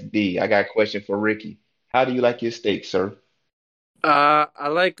SD. I got a question for Ricky. How do you like your steak, sir? I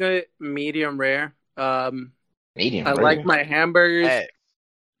like it medium rare. Medium I like rare. my hamburgers, Hey,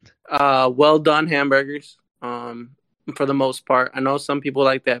 well done hamburgers. For the most part, I know some people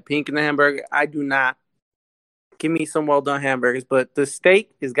like that pink in the hamburger. I do not. Give me some well done hamburgers, but the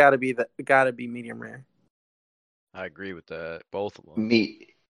steak has got to be medium rare. I agree with that. Both of them.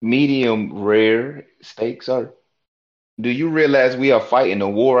 Medium rare steak, sir. Do you realize we are fighting a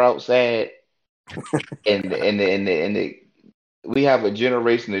war outside, and we have a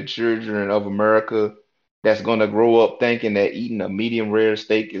generation of children of America that's going to grow up thinking that eating a medium rare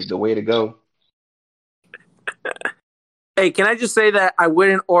steak is the way to go? Hey, can I just say that I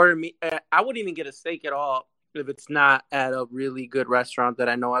wouldn't order me? I wouldn't even get a steak at all if it's not at a really good restaurant that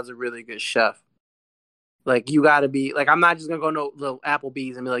I know has a really good chef. Like you got to be like, I'm not just gonna go to the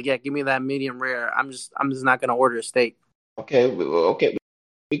Applebee's and be like, yeah, give me that medium rare. I'm just not gonna order a steak. Okay,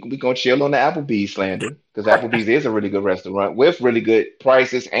 we gonna chill on the Applebee's slander because Applebee's is a really good restaurant with really good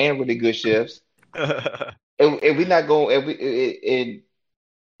prices and really good chefs. And we not going. And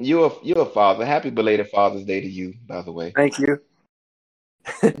you're a father. Happy belated Father's Day to you, by the way. Thank you.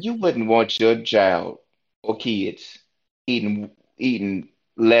 You wouldn't want your child or kids eating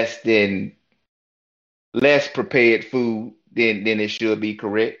less prepared food than it should be,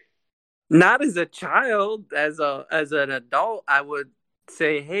 correct? Not as a child, as an adult, I would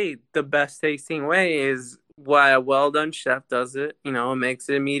say, hey, the best tasting way is why a well done chef does it. You know, makes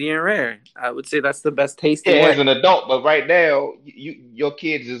it medium rare. I would say that's the best Yeah, tasting as way. an adult, but right now, your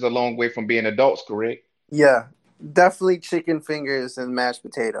kids is a long way from being adults, correct? Yeah, definitely chicken fingers and mashed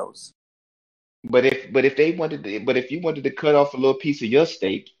potatoes. But if you wanted to cut off a little piece of your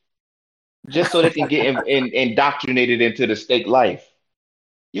steak just so they can get indoctrinated into the steak life,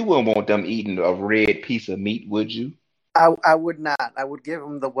 you wouldn't want them eating a red piece of meat, would you? I would not. I would give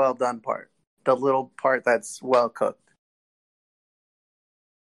them the well done part, the little part that's well cooked.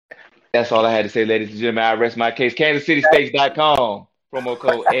 That's all I had to say, ladies and gentlemen. I rest my case. KansasCitySteaks.com. Promo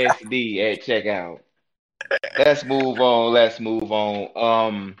code SD at checkout. Let's move on. Let's move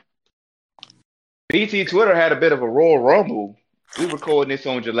on. BT Twitter had a bit of a Royal Rumble. We recording this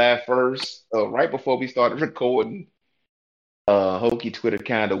on July 1st, right before we started recording. Hokey Twitter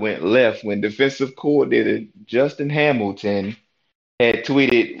kind of went left when defensive coordinator Justin Hamilton had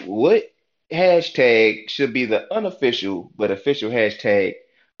tweeted what hashtag should be the unofficial but official hashtag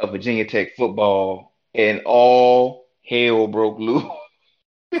of Virginia Tech football, and all hell broke loose.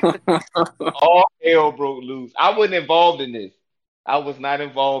 All hell broke loose. I wasn't involved in this. I was not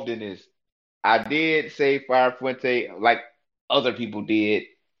involved in this. I did say Fire Fuente like other people did,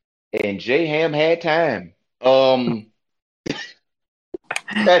 and J Ham had time. How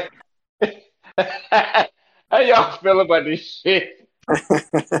y'all feel about this shit?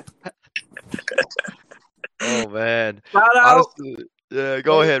 Oh man. Shout out, Honestly, yeah,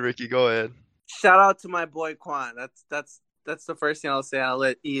 go ahead, Ricky. Go ahead. shout out to my boy Quan. That's the first thing I'll say. I'll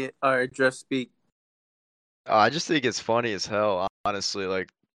let Ian or Jeff speak. I just think it's funny as hell, honestly. Like,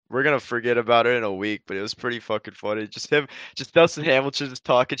 we're gonna forget about it in a week, but it was pretty fucking funny. Just Dustin Hamilton just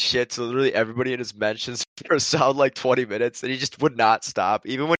talking shit to literally everybody in his mentions for a solid like 20 minutes, and he just would not stop.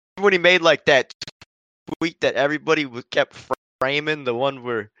 Even when he made like that tweet that everybody kept framing, the one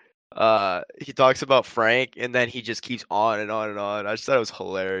where he talks about Frank, and then he just keeps on and on and on. I just thought it was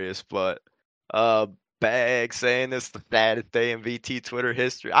hilarious, but Bag saying this the saddest day in VT Twitter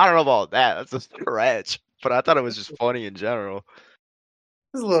history. I don't know about that. That's a stretch, but I thought it was just funny in general.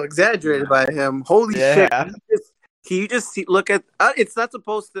 It's a little exaggerated by him. Holy shit! Yeah. Can you just look at? It's not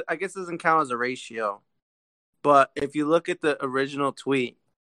supposed to. I guess it doesn't count as a ratio, but if you look at the original tweet,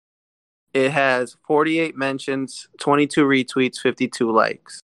 it has 48 mentions, 22 retweets, 52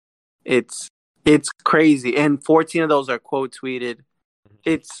 likes. It's crazy, and 14 of those are quote tweeted.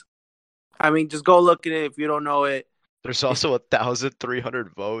 I mean, just go look at it if you don't know it. There's also 1,300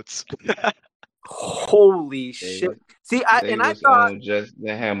 votes. Holy They shit! was See, they I was thought, on Justin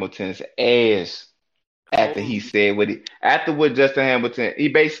Hamilton's ass after he holy, said after what Justin Hamilton, he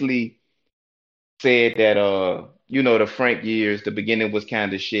basically said that the Frank years, the beginning was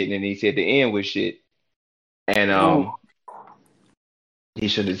kind of shit, and then he said the end was shit. And no, he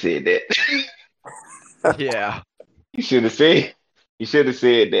should have said that. Yeah. he should have said he should have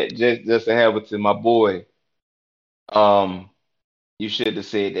said that. Justin Hamilton, my boy. Um, you should have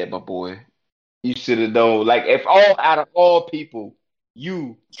said that, my boy. You should have known. Like if all out of all people,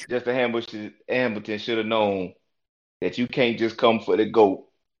 you, Justin Hamilton should have known that you can't just come for the GOAT,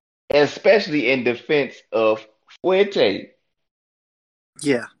 especially in defense of Fuente.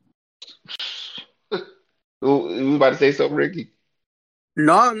 yeah, You was about to say something, Ricky?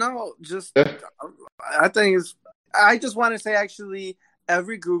 no, just I think it's. I just want to say, actually,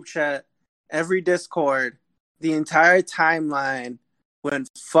 every group chat, every Discord, the entire timeline went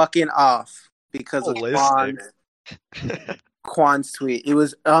fucking off because of Holistic. Quan's tweet. It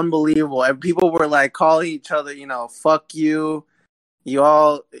was unbelievable. And people were like calling each other, fuck you. You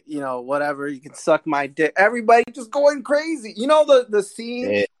all, whatever. You can suck my dick. Everybody just going crazy. You know the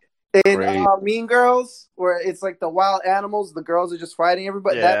scene Yeah, in crazy. Mean Girls where it's like the wild animals. The girls are just fighting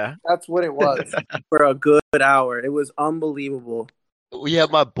everybody. Yeah. That's what it was for a good hour. It was unbelievable. We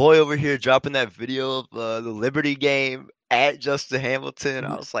have my boy over here dropping that video of the Liberty game at Justin Hamilton.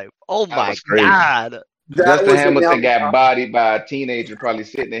 I was like, oh That my was crazy. God. That Justin was Hamilton enough. got bodied by a teenager, probably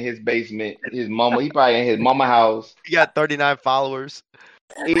sitting in his basement. His mama, he probably in his mama house. He got 39 followers.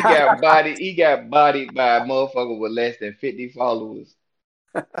 He got bodied. He got bodied by a motherfucker with less than 50 followers.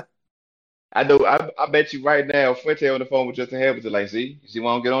 I know. I bet you right now, Fuente on the phone with Justin Hamilton. Like, you see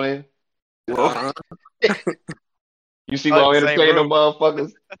why I don't get on here? You see why I'm Same entertaining them room.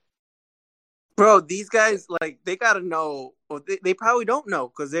 motherfuckers? Bro, these guys, like, they gotta know, or they probably don't know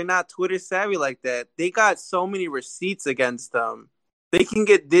because they're not Twitter savvy like that. They got so many receipts against them. They can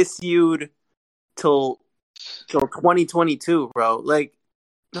get disused till 2022, bro. Like,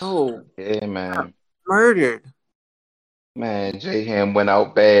 no, Yeah, man. murdered. Man, J Ham went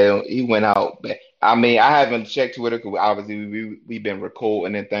out bad. He went out bad. I mean, I haven't checked Twitter because obviously we've been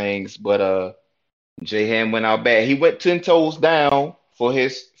recording and things, but J Ham went out bad. He went 10 toes down for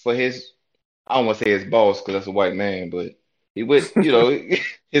his. I don't want to say his boss because that's a white man, but he went,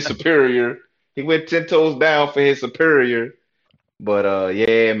 his superior. He went 10 toes down for his superior. But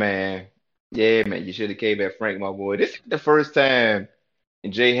yeah, man, you should have came at Frank, my boy. This is the first time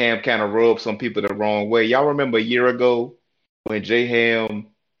J Ham kind of rubbed some people the wrong way. Y'all remember a year ago when J Ham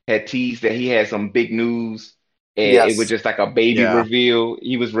had teased that he had some big news, and it was Yes. just like a baby Yeah. reveal.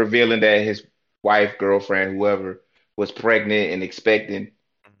 He was revealing that his wife, girlfriend, whoever, was pregnant and expecting.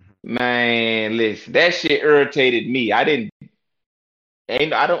 Man, listen, that shit irritated me. I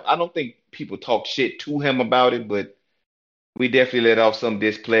don't think people talk shit to him about it, but we definitely let off some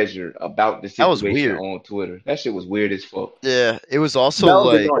displeasure about the That was situation weird. on Twitter. That shit was weird as fuck. Yeah. It was also That was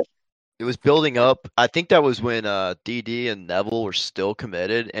like, annoying. it was building up. I think that was when DD and Neville were still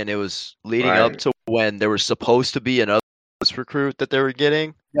committed, and it was leading up Right, to when there was supposed to be another recruit that they were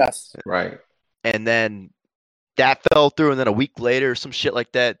getting. Yes. right. And then that fell through, and then a week later, some shit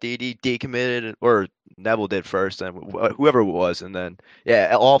like that, DD decommitted, or Neville did first, and whoever it was, and then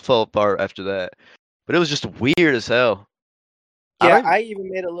it all fell apart after that. But it was just weird as hell. Yeah, I even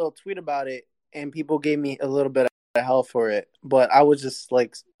made a little tweet about it, and people gave me a little bit of hell for it. But I was just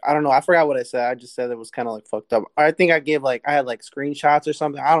like, I don't know. I forgot what I said. I just said it was kind of like fucked up. I think I had like screenshots or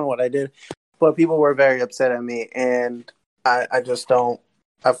something. I don't know what I did, but people were very upset at me, and I just don't.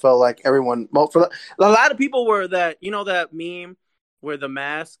 I felt like everyone, a lot of people were that that meme where the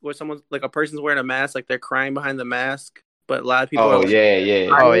mask, where someone's like a person's wearing a mask, like they're crying behind the mask, but a lot of people are Oh like, yeah.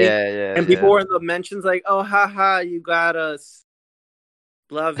 Oh smiling. yeah. And people were in the mentions like, "Oh, haha, you got us,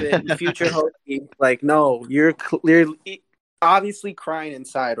 love it, future hokey." Like, no, you're clearly, obviously crying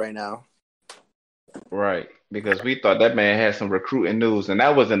inside right now. Right. Because we thought that man had some recruiting news, and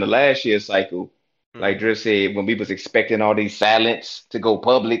that was in the last year's cycle. Like Mhm. Drill said, when we was expecting all these silence to go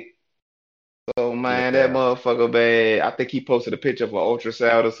public. So man, that Yeah. motherfucker, man, I think he posted a picture of an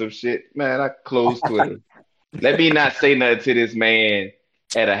ultrasound or some shit. Man, I closed Twitter. Let me not say nothing to this man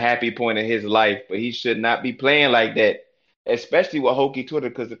at a happy point in his life, but he should not be playing like that, especially with Hokey Twitter.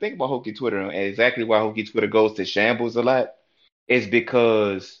 Because the thing about Hokey Twitter and exactly why Hokey Twitter goes to shambles a lot is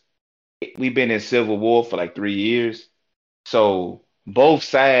because we've been in civil war for like 3 years. So both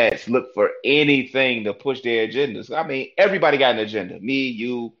sides look for anything to push their agendas. I mean, everybody got an agenda. Me,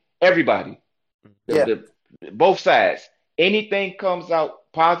 you, everybody. Yeah. Both sides. Anything comes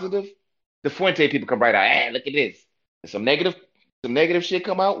out positive, the Fuente people come right out. Hey, look at this. Some negative shit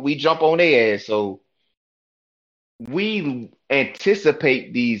come out, we jump on their ass. So we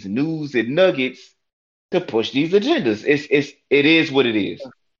anticipate these news and nuggets to push these agendas. It is what it is.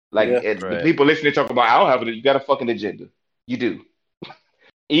 Like Yeah. the Right. people listening talk about, I don't have it. You got a fucking agenda. You do.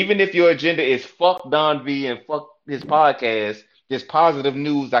 Even if your agenda is fuck Don V and fuck his podcast, there's positive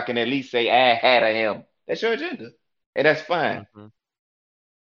news I can at least say I had of him. That's your agenda, and that's fine. Hmm.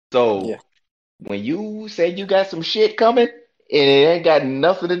 So Yeah. when you say you got some shit coming and it ain't got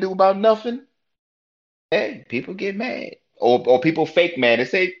nothing to do about nothing, hey, people get mad. Or people fake mad and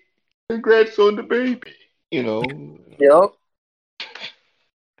say, congrats on the baby. You know. Yep.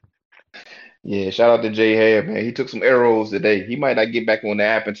 Yeah, shout out to Jay Hare, man. He took some arrows today. He might not get back on the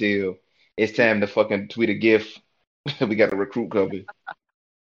app until it's time to fucking tweet a GIF. We got a recruit covered.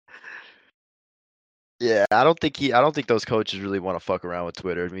 Yeah, I don't think those coaches really want to fuck around with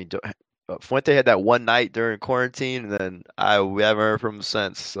Twitter. I mean, Fuente had that one night during quarantine, and then we haven't heard from him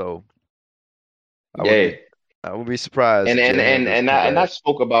since. So I would Yeah. be I would be surprised And if and Jay Ham and doesn't and come I and I back.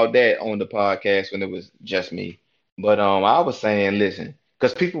 spoke about that on the podcast when it was just me. But I was saying, listen,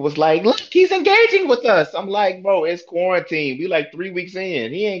 because people was like, look, he's engaging with us. I'm like, bro, it's quarantine. We like 3 weeks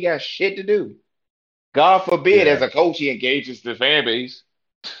in. He ain't got shit to do. God forbid, Yeah, as a coach, he engages the fan base.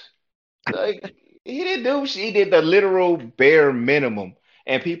 Like he didn't do shit. He did the literal bare minimum,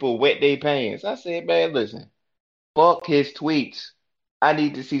 and people wet their pants. I said, man, listen, fuck his tweets. I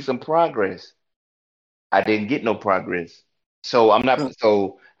need to see some progress. I didn't get no progress. So I'm not.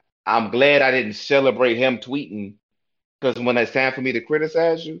 So I'm glad I didn't celebrate him tweeting because when it's time for me to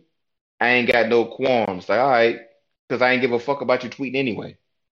criticize you, I ain't got no qualms. Like, all right, because I ain't give a fuck about you tweeting anyway.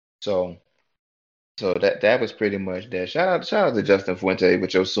 So, so that was pretty much that. Shout out to Justin Fuente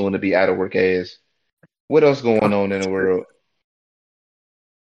with your soon to be out of work ass. What else going on in the world?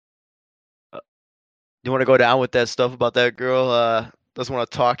 you want to go down with that stuff about that girl? Doesn't want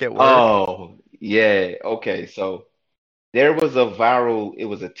to talk at work. Oh, yeah. Okay. So there was a viral, it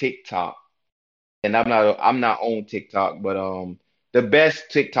was a TikTok, and I'm not on TikTok, but the best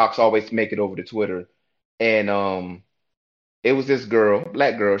TikToks always make it over to Twitter. And it was this girl,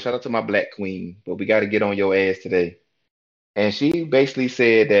 black girl, shout out to my black queen, but we got to get on your ass today. And she basically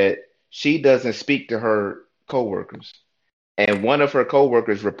said that she doesn't speak to her coworkers. And one of her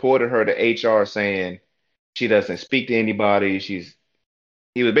coworkers reported her to HR saying she doesn't speak to anybody. He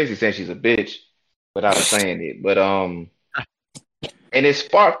was basically saying she's a bitch without saying it. But and it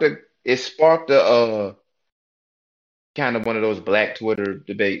sparked a kind of one of those black Twitter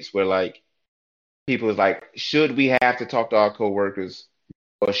debates where like people is like, should we have to talk to our coworkers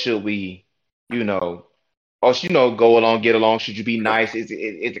or should we, you know, go along, get along? Should you be nice? Is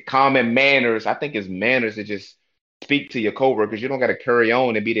it common manners? I think it's manners to just speak to your coworkers. You don't got to carry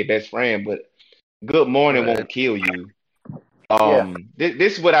on and be their best friend, but good morning Right. won't kill you. Yeah.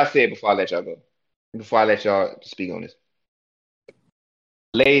 This is what I said before I let y'all go. Before I let y'all speak on this,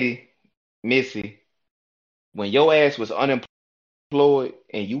 lady, Missy, when your ass was unemployed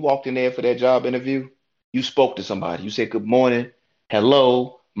and you walked in there for that job interview, you spoke to somebody. You said, good morning.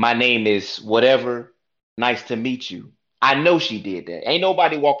 Hello. My name is whatever. Nice to meet you. I know she did that. Ain't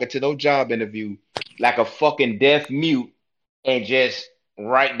nobody walking to no job interview like a fucking deaf mute and just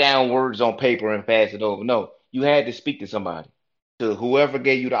write down words on paper and pass it over. No, you had to speak to somebody. To whoever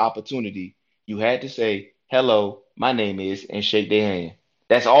gave you the opportunity, you had to say, hello, my name is, and shake their hand.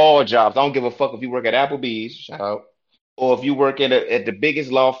 That's all jobs. I don't give a fuck if you work at Applebee's, shout out, or if you work at the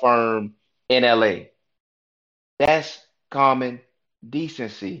biggest law firm in LA. That's common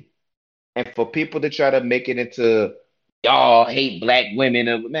decency. And for people to try to make it into y'all hate black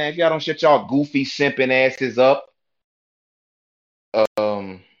women, man, if y'all don't shut y'all goofy simping asses up,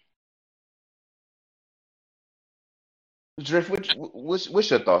 um, Drift, what's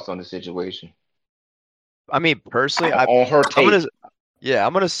your thoughts on the situation? I mean, personally, On her I'm take. gonna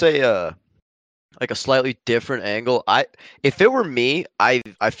I'm gonna say like a slightly different angle. If it were me, I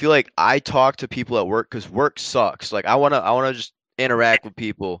feel like I talk to people at work because work sucks. Like I wanna just interact with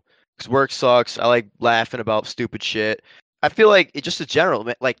people because work sucks. I like laughing about stupid shit. I feel like it just a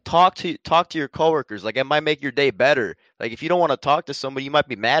general like talk to your coworkers. Like it might make your day better. Like if you don't want to talk to somebody, you might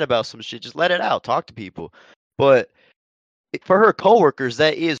be mad about some shit. Just let it out. Talk to people. But for her coworkers,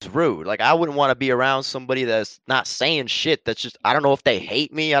 that is rude. Like I wouldn't want to be around somebody that's not saying shit. That's just I don't know if they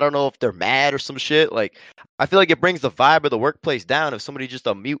hate me. I don't know if they're mad or some shit. Like I feel like it brings the vibe of the workplace down if somebody just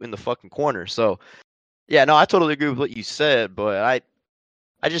a mute in the fucking corner. So yeah, no, I totally agree with what you said, but I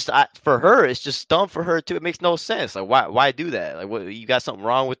for her, it's just dumb for her too. It makes no sense. Like why do that? Like what you got something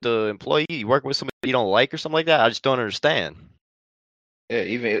wrong with the employee? You working with somebody you don't like or something like that? I just don't understand. Yeah,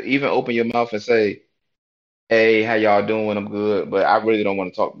 even open your mouth and say, Hey, how y'all doing? I'm good, but I really don't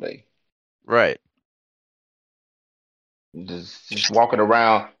want to talk today. Right. Just walking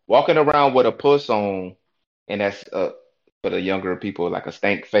around with a puss on, and that's for the younger people like a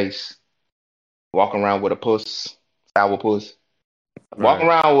stank face. Walking around with a puss, sour puss. Walking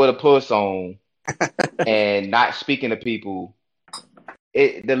Right. around with a puss on and not speaking to people.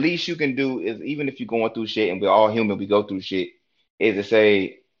 The least you can do is even if you're going through shit, and we're all human, we go through shit, is to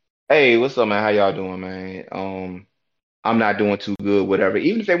say, "Hey, what's up, man? How y'all doing, man? I'm not doing too good, whatever."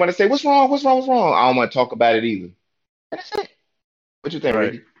 Even if they want to say, "What's wrong? What's wrong? What's wrong?" I don't want to talk about it either. That's it. What you think,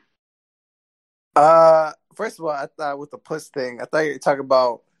 Right. Ricky? First of all, I thought with the puss thing, I thought you were talking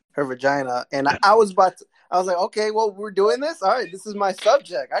about her vagina, and I was about to. I was like, okay, well, we're doing this. All right, this is my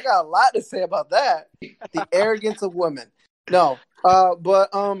subject. I got a lot to say about that. The arrogance of women. No, but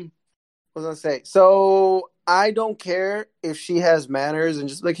what was I gonna say? So I don't care if she has manners and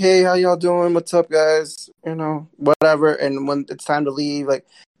just like, hey, how y'all doing? What's up, guys? You know, whatever. And when it's time to leave, like,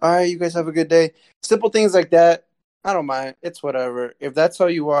 all right, you guys have a good day. Simple things like that. I don't mind. It's whatever. If that's how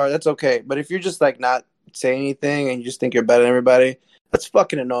you are, that's okay. But if you're just like not saying anything and you just think you're better than everybody, that's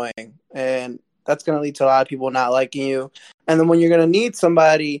fucking annoying. And that's gonna lead to a lot of people not liking you. And then when you're gonna need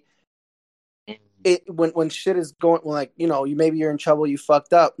somebody when shit is going like you maybe you're in trouble, you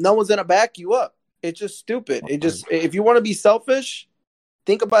fucked up, no one's gonna back you up. It's just stupid. It just if you want to be selfish,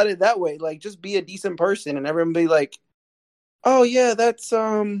 think about it that way. Like just be a decent person and everyone be like, oh yeah, that's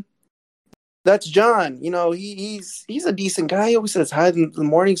John. He's a decent guy. He always says hi in the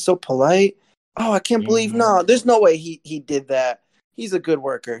morning, so polite. Oh, I can't believe Hmm. no, there's no way he did that. He's a good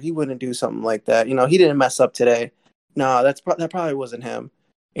worker. He wouldn't do something like that. He didn't mess up today. No, that probably wasn't him.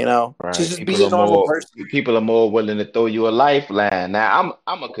 Right. Just be a normal person. People are more willing to throw you a lifeline. Now,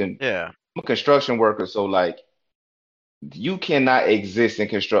 Yeah. I'm a construction worker, so like you cannot exist in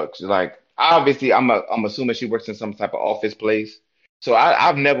construction. Like obviously, I'm assuming she works in some type of office place. So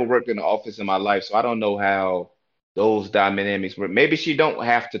I've never worked in an office in my life, so I don't know how those dynamics work. Maybe she don't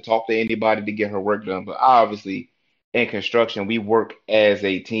have to talk to anybody to get her work done, but obviously in construction we work as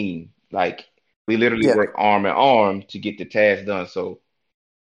a team. Like we literally Yeah. work arm in arm to get the task done. So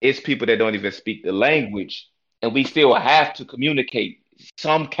it's people that don't even speak the language, and we still have to communicate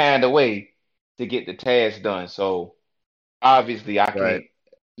some kind of way to get the task done. So obviously I Right. can't,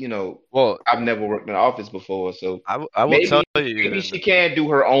 you know, Well, I've never worked in an office before, so I will tell maybe you, maybe she and can do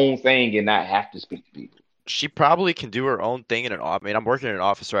her own thing and not have to speak to people. she probably can do her own thing in an office. I mean, I'm working in an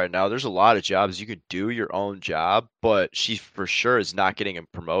office right now. There's a lot of jobs you could do your own job, but she for sure is not getting a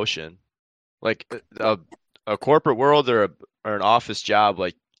promotion. Like a corporate world or an office job,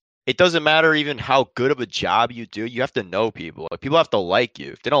 like it doesn't matter even how good of a job you do. You have to know people. Like people have to like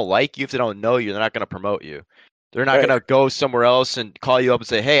you. If they don't like you, if they don't know you, they're not going to promote you. They're not Right. going to go somewhere else and call you up and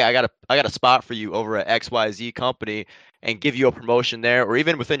say, "Hey, I got a spot for you over at XYZ company," and give you a promotion there, or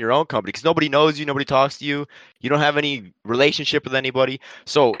even within your own company, because nobody knows you, nobody talks to you, you don't have any relationship with anybody.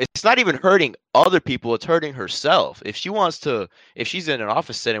 So it's not even hurting other people; it's hurting herself. If she's in an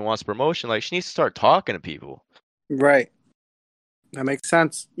office setting and wants promotion, like she needs to start talking to people. Right. That makes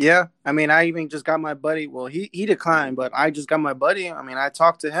sense. Yeah. I mean, I even just got my buddy. Well, he declined, but I just got my buddy. I mean, I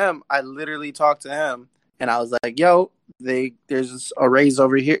talked to him. I literally talked to him, and I was like, "Yo, there's a raise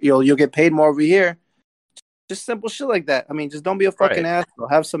over here. You'll get paid more over here." Just simple shit like that. I mean, just don't be a fucking Right. asshole.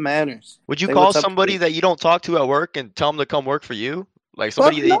 Have some manners. Would you Say call what's up to somebody me. that you don't talk to at work and tell them to come work for you? Like Fuck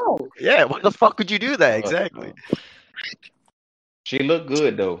somebody that, no. yeah, why the fuck would you do that? Uh, Exactly. she looked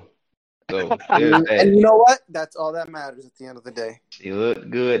good though, so there's And that. you know what? That's all that matters at the end of the day. She looked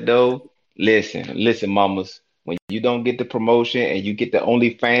good though. Listen, mamas. When you don't get the promotion and you get the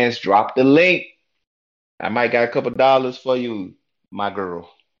OnlyFans, drop the link. I might got a couple dollars for you, my girl.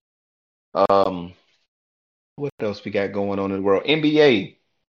 Um, what else we got going on in the world? NBA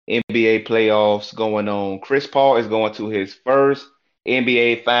playoffs going on. Chris Paul is going to his first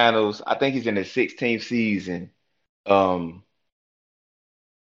NBA Finals. I think he's in his 16th season. Um,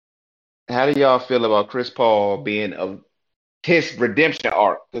 how do y'all feel about Chris Paul being his redemption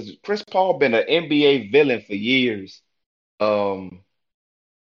arc? Because Chris Paul been an NBA villain for years. Um,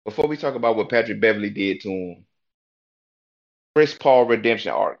 before we talk about what Patrick Beverly did to him, Chris Paul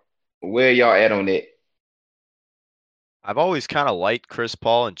redemption arc. Where y'all at on that? I've always kind of liked Chris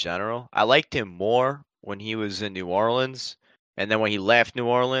Paul in general. I liked him more when he was in New Orleans, and then when he left New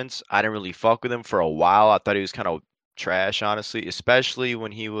Orleans, I didn't really fuck with him for a while. I thought he was kind of trash, honestly, especially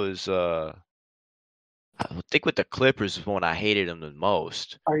when he was I think with the Clippers is when I hated him the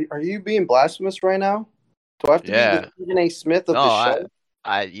most. Are you being blasphemous right now? Do I have to be the Yeah. Stephen A. Smith No, of the I show?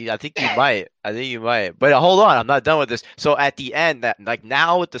 I think you might. I think you might. But hold on, I'm not done with this. So at the end, that like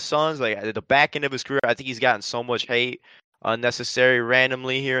now with the Suns, like at the back end of his career, I think he's gotten so much hate, unnecessary,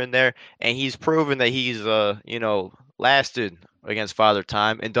 randomly here and there, and he's proven that he's lasted against Father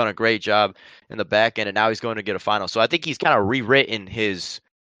Time and done a great job in the back end, and now he's going to get a final. So I think he's kind of rewritten his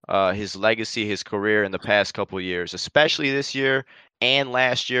legacy, his career in the past couple of years, especially this year and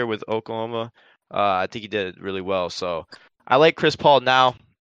last year with Oklahoma. I think he did really well. So I like Chris Paul now,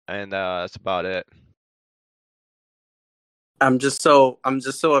 and that's about it. I'm just so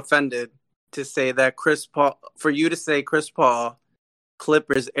offended to say that Chris Paul, for you to say Chris Paul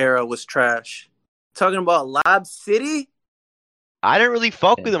Clippers era was trash. Talking about Lob City? I didn't really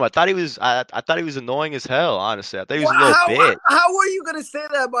fuck with him. I thought he was annoying as hell, honestly. I thought he was a little bitch. How are you gonna say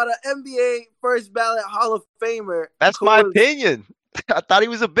that about an NBA first ballot Hall of Famer? That's my opinion. I thought he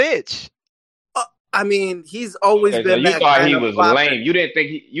was a bitch. I mean, he's always been. You that thought kind he of was flopper. lame. You didn't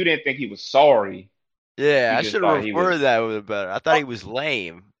think he was sorry. Yeah, I should have referred that a little better. I thought he was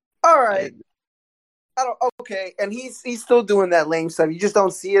lame. All right. Okay, and he's still doing that lame stuff. You just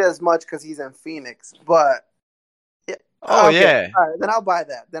don't see it as much because he's in Phoenix. But yeah. All right, then I'll buy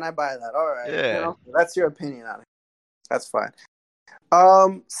that. I buy that. All right, yeah, that's your opinion on it. That's fine.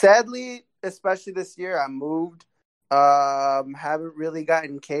 Sadly, especially this year, I moved. Haven't really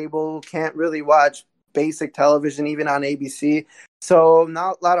gotten cable. Can't really watch basic television, even on ABC. So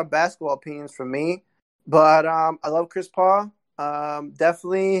not a lot of basketball opinions from me. But I love Chris Paul.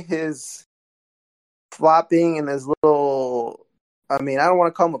 Definitely his flopping and his little. I mean, I don't want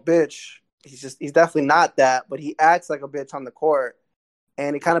to call him a bitch. He's definitely not that, but he acts like a bitch on the court,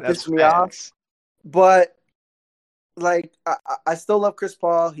 and it kind of pisses me off. But like, I still love Chris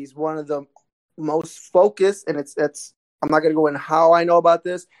Paul. He's one of the most focused, and it's. I'm not gonna go into how I know about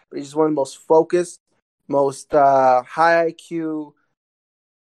this, but he's just one of the most focused, most high IQ,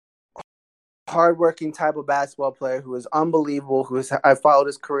 hardworking type of basketball player who is unbelievable. I followed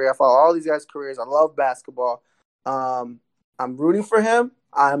his career. I follow all these guys' careers. I love basketball. I'm rooting for him.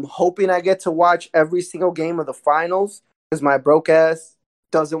 I'm hoping I get to watch every single game of the finals because my broke ass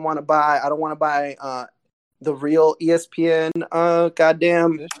doesn't want to buy. I don't want to buy the real ESPN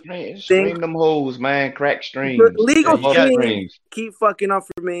goddamn stream them hoes, man. Crack streams. The legal streams keep fucking up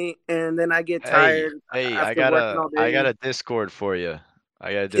for me, and then I get tired. Hey, I got a Discord for you.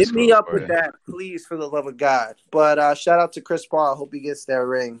 Hit me up with that, please, for the love of God. But shout out to Chris Paul. I hope he gets that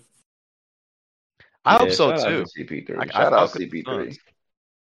ring. I hope so too. Shout out CP3.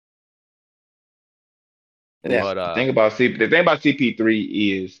 Yeah, the thing about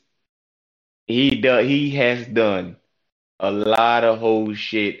CP3 is he has done a lot of whole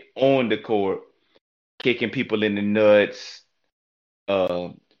shit on the court, kicking people in the nuts,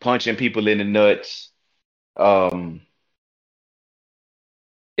 punching people in the nuts. Yeah,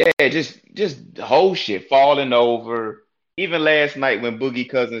 just whole shit, falling over. Even last night when Boogie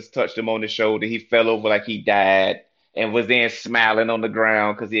Cousins touched him on the shoulder, he fell over like he died and was then smiling on the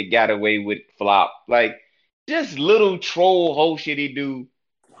ground because he got away with flop. Like, just little troll whole shit he do.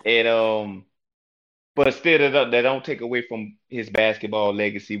 And but still that don't take away from his basketball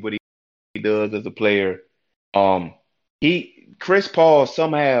legacy, what he does as a player. Chris Paul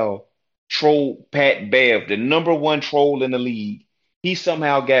somehow trolled Pat Bev, the number one troll in the league. He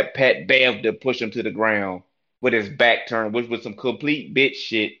somehow got Pat Bev to push him to the ground with his back turned, which was some complete bitch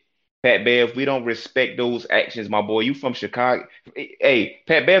shit. Pat Bev, we don't respect those actions, my boy. You from Chicago. Hey,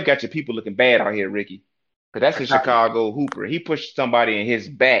 Pat Bev got your people looking bad out here, Ricky. Because that's a Chicago hooper. He pushed somebody in his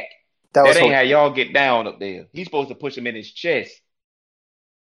back. That ain't how y'all get down up there. He's supposed to push him in his chest.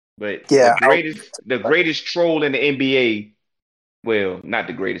 But yeah, the greatest troll in the NBA, well, not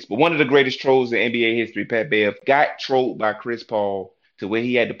the greatest, but one of the greatest trolls in NBA history, Pat Bev, got trolled by Chris Paul to where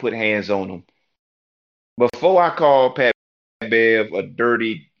he had to put hands on him. Before I call Pat Bev a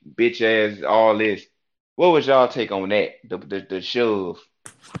dirty bitch ass, all this, what was y'all take on that? The shove.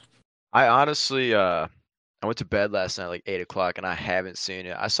 I honestly, I went to bed last night like 8:00 and I haven't seen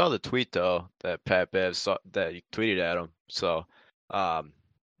it. I saw the tweet though that Pat Bev saw that you tweeted at him. So,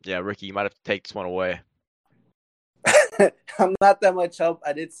 yeah, Ricky, you might have to take this one away. I'm not that much help.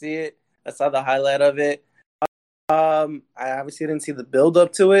 I did see it. I saw the highlight of it. I obviously didn't see the build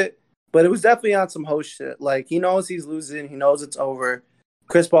up to it, but it was definitely on some host shit. Like, he knows he's losing. He knows it's over.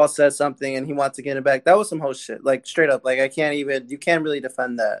 Chris Paul said something and he wants to get it back. That was some host shit. Like, straight up. Like, you can't really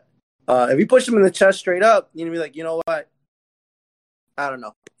defend that. If you push him in the chest straight up, you're gonna be like, you know what? I don't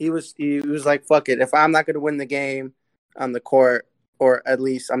know. He was like, fuck it. If I'm not gonna win the game on the court, or at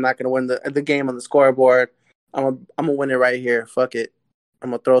least I'm not gonna win the game on the scoreboard, I'm gonna win it right here. Fuck it.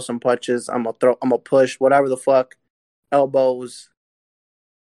 I'm gonna throw some punches. I'm gonna push whatever the fuck, elbows,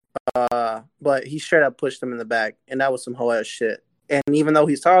 But he straight up pushed him in the back, and that was some whole ass shit. And even though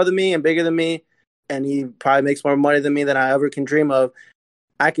he's taller than me and bigger than me, and he probably makes more money than me than I ever can dream of,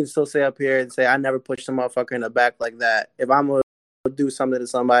 I can still say up here and say I never pushed a motherfucker in the back like that. If I'm gonna do something to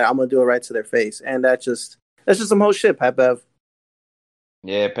somebody, I'm gonna do it right to their face, and that's just some whole shit, Pat Bev.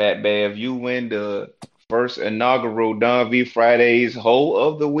 Yeah, Pat Bev, you win the first inaugural Don V Fridays Hoe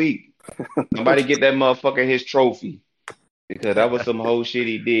of the Week. Somebody get that motherfucker his trophy because that was some whole shit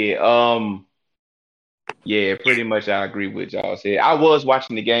he did. Yeah, pretty much I agree with y'all said. I was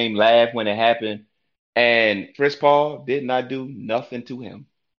watching the game live when it happened, and Chris Paul did not do nothing to him.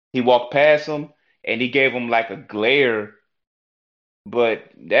 He walked past him and he gave him like a glare, but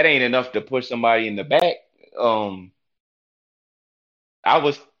that ain't enough to push somebody in the back. Um, I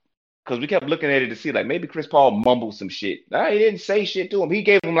was because we kept looking at it to see like maybe Chris Paul mumbled some shit. Nah, he didn't say shit to him. He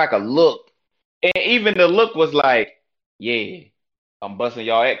gave him like a look, and even the look was like, "Yeah, I'm busting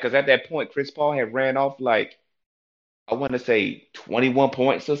y'all at." Because at that point, Chris Paul had ran off like I want to say 21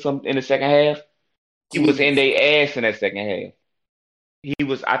 points or something in the second half. He was in Jeez. their ass in that second half.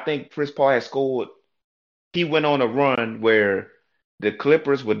 I think Chris Paul had scored. He went on a run where the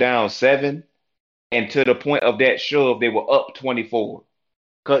Clippers were down 7, and to the point of that shove, they were up 24.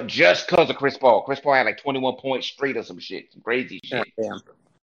 Just because of Chris Paul. Chris Paul had like 21 points straight or some shit, some crazy God shit. damn.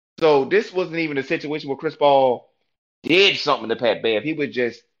 So this wasn't even a situation where Chris Paul did something to Pat Bev. He was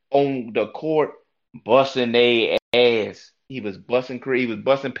just on the court busting their ass. He was busting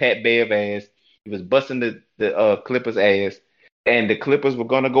Pat Bev ass. He was busting the Clippers ass. And the Clippers were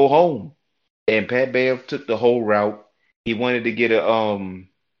gonna go home. And Pat Bev took the whole route. He wanted to get a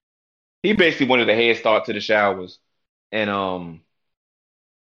he basically wanted a head start to the showers. And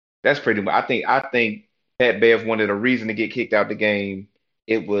that's pretty much I think Pat Bev wanted a reason to get kicked out the game.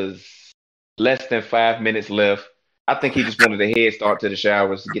 It was less than 5 minutes left. I think he just wanted a head start to the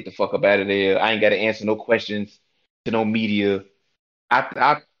showers to get the fuck up out of there. I ain't got to answer no questions to no media.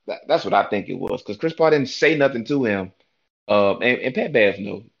 That's what I think it was because Chris Paul didn't say nothing to him. And Pat Bev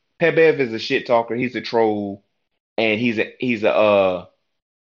knew. Pat Bev is a shit talker. He's a troll, and he's an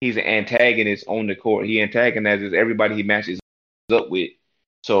antagonist on the court. He antagonizes everybody he matches up with.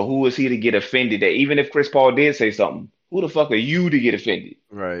 So who is he to get offended that even if Chris Paul did say something, who the fuck are you to get offended?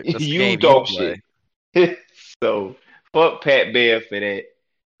 Right. That's the You game you dog play. shit. So fuck Pat Bear for that.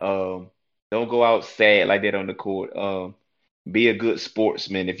 Don't go out sad like that on the court. Be a good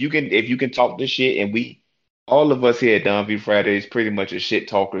sportsman. If you can talk this shit, and we all of us here at Don V Fridays pretty much are shit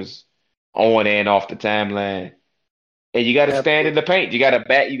talkers on and off the timeline. And you got to stand in Absolutely. the paint. You got to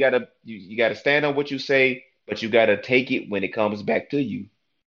back. You got to stand on what you say, but you got to take it when it comes back to you.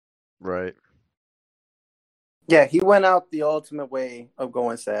 Right. Yeah, he went out the ultimate way of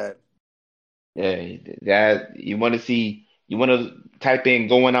going sad. Yeah, that you want to type in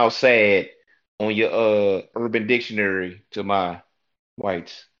 "going outside" on your Urban Dictionary to my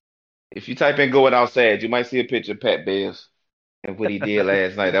whites. If you type in "going outside," you might see a picture of Pat Bev and what he did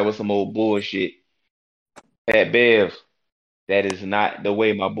last night. That was some old bullshit. Pat Bev, that is not the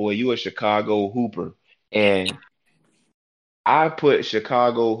way, my boy. You a Chicago Hooper, and I put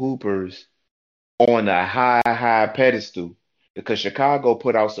Chicago Hoopers on a high pedestal because Chicago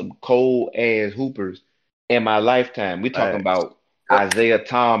put out some cold ass hoopers in my lifetime. We talking Facts. about Isaiah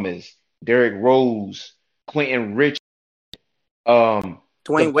Thomas, Derrick Rose, Quentin Rich, the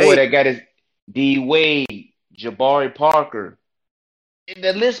Dwayne boy Wade. that got his D Wade, Jabari Parker. And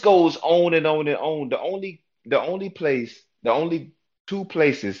the list goes on and on and on. The only two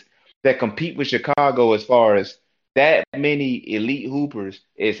places that compete with Chicago as far as that many elite hoopers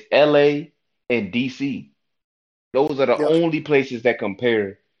is LA and DC. Those are the Yep. only places that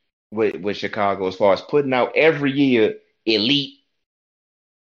compare with Chicago as far as putting out every year elite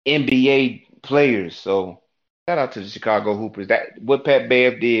NBA players. So shout out to the Chicago Hoopers. That what Pat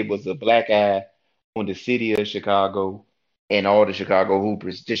Bev did was a black eye on the city of Chicago and all the Chicago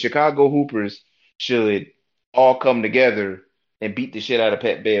Hoopers. The Chicago Hoopers should all come together and beat the shit out of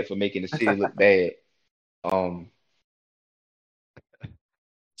Pat Bev for making the city look bad. Um,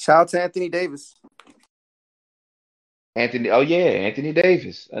 Shout out to Anthony Davis. Anthony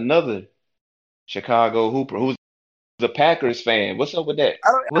Davis, another Chicago Hooper who's a Packers fan. What's up with that? I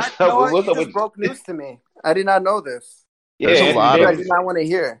What's you up? know what? What's You up just with? broke news to me. I did not know this. Yeah, There's a Anthony lot But I of did Davis. not want to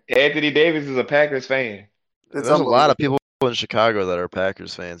hear. Anthony Davis is a Packers fan. It's there's a lot of unbelievable. people in Chicago that are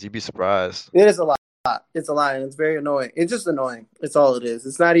Packers fans. You'd be surprised. It is a lot. It's a lot, and it's very annoying. It's just annoying. It's all it is.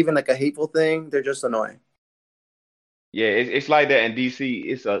 It's not even like a hateful thing. They're just annoying. Yeah, it's like that in DC.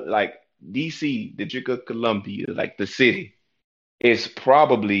 It's a like DC, the District of Columbia, like the city, is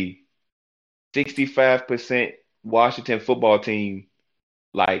probably 65% Washington football team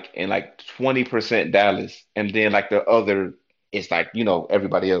and like 20% Dallas, and then like the other it's like,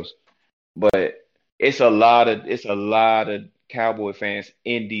 everybody else. But it's a lot of Cowboy fans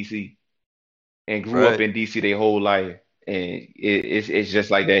in DC and grew up Right. in DC their whole life. And it's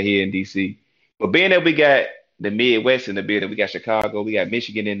just like that here in DC. But being that we got the Midwest in the building, we got Chicago, we got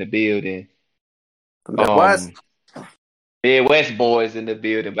Michigan in the building, The Midwest. um, Midwest boys in the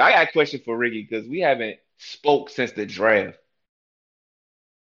building. But I got a question for Ricky because we haven't spoke since the draft.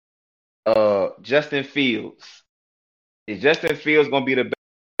 Justin Fields. Is Justin Fields gonna be the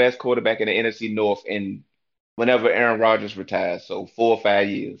best quarterback in the NFC North in whenever Aaron Rodgers retires? So 4 or 5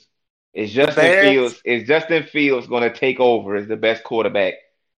 years. Is The Justin Bears. Fields is Justin Fields gonna take over as the best quarterback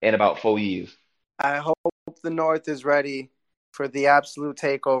in about 4 years? I hope the North is ready for the absolute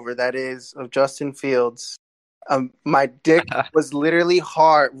takeover that is of Justin Fields. My dick was literally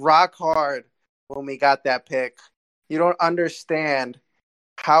rock hard when we got that pick. You don't understand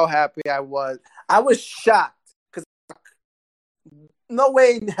how happy I was. I was shocked because no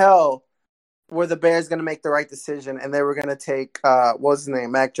way in hell were the Bears going to make the right decision and they were going to take, what was his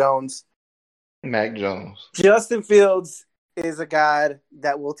name, Mac Jones. Mac Jones. Justin Fields is a guy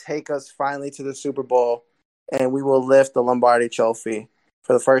that will take us finally to the Super Bowl, and we will lift the Lombardi Trophy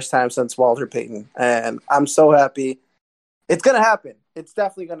for the first time since Walter Payton. And I'm so happy. It's gonna happen. It's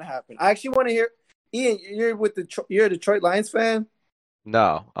definitely gonna happen. I actually want to hear, Ian. You're a Detroit Lions fan.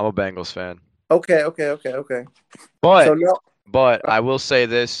 No, I'm a Bengals fan. Okay. But So no, I will say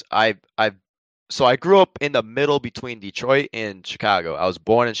this. So I grew up in the middle between Detroit and Chicago. I was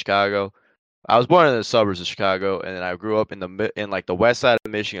born in Chicago. I was born in the suburbs of Chicago, and then I grew up in like the west side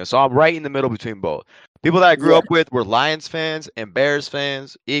of Michigan. So I'm right in the middle between both. People that I grew yeah. up with were Lions fans and Bears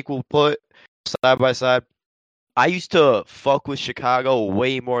fans, equal put, side by side. I used to fuck with Chicago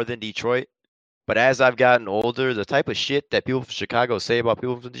way more than Detroit, but as I've gotten older, the type of shit that people from Chicago say about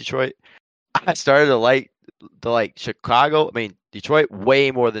people from Detroit, I started to like Chicago. I mean Detroit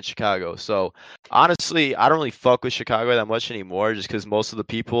way more than Chicago. So honestly, I don't really fuck with Chicago that much anymore, just because most of the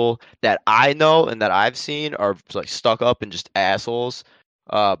people that I know and that I've seen are like stuck up and just assholes.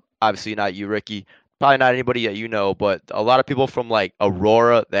 Obviously not you, Ricky. Probably not anybody that you know, but a lot of people from like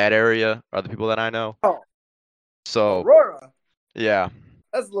Aurora, that area, are the people that I know. Oh, So Aurora. yeah,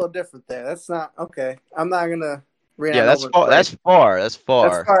 That's a little different there. That's not okay. I'm not gonna read yeah, on that's over. far. That's far. That's That's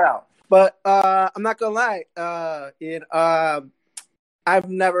far. far out. But I'm not gonna lie. I've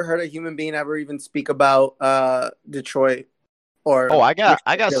never heard a human being ever even speak about Detroit or Oh, I got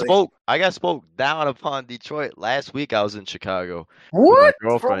really. I got spoke down upon Detroit last week. I was in Chicago with my What? For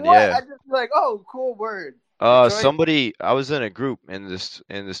girlfriend. what? Yeah. I just like, oh, cool word. Detroit. Somebody I was in a group and this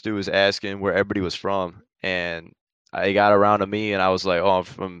dude was asking where everybody was from, and I got around to me and I was like, "Oh, I'm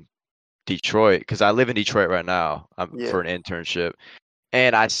from Detroit because I live in Detroit right now. I'm Yeah. for an internship."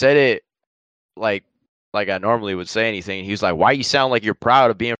 And I said it like I normally would say anything. He was like, "Why you sound like you're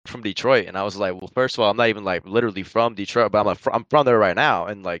proud of being from Detroit?" And I was like, "Well, first of all, I'm not even like literally from Detroit, but I'm from there right now."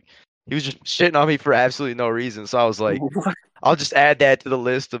 And like he was just shitting on me for absolutely no reason. So I was like, I'll just add that to the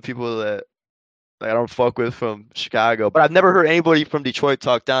list of people that I don't fuck with from Chicago. But I've never heard anybody from Detroit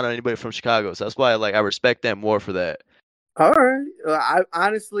talk down on anybody from Chicago. So that's why I respect them more for that. All right. I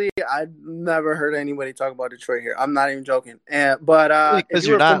honestly, I've never heard anybody talk about Detroit here. I'm not even joking. But Really, if because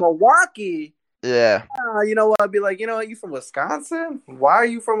you you're were from not. Milwaukee, Yeah. you know what? I'd be like, you know what? You from Wisconsin? Why are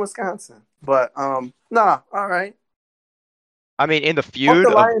you from Wisconsin? But nah. All right. I mean, in the Fuck feud the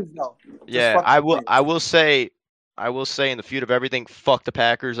of Lions though. Just yeah, fuck the Lions. I will say in the feud of everything, fuck the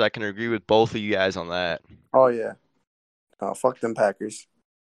Packers. I can agree with both of you guys on that. Oh yeah. Oh, fuck them Packers.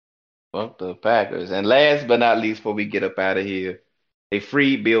 Fuck the Packers. And last but not least, before we get up out of here, they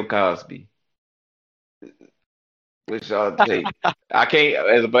freed Bill Cosby. Which y'all take? I can't,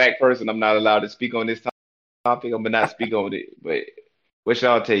 as a black person, I'm not allowed to speak on this topic. I'm not speak on it. But what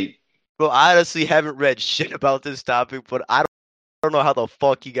y'all take? Well, I honestly haven't read shit about this topic, but I don't know how the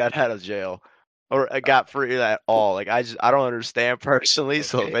fuck he got out of jail or got free at all. Like I don't understand personally.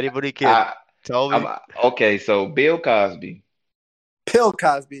 So if Okay, anybody can I, tell I'm me, okay. So Bill Cosby, Bill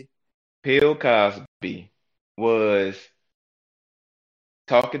Cosby. Bill Cosby was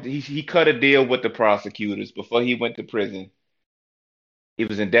talking. He cut a deal with the prosecutors before he went to prison. He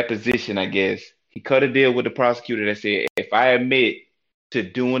was in deposition, I guess. He cut a deal with the prosecutor that said, if I admit to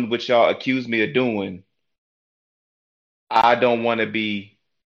doing what y'all accuse me of doing, I don't want to be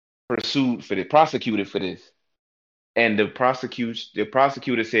prosecuted for this. And the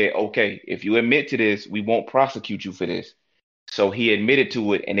prosecutor said, okay, if you admit to this, we won't prosecute you for this. So he admitted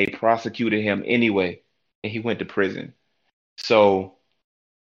to it and they prosecuted him anyway. And he went to prison. So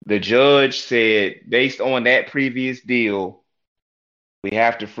the judge said, based on that previous deal, We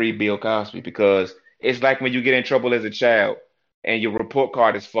have to free Bill Cosby because it's like when you get in trouble as a child and your report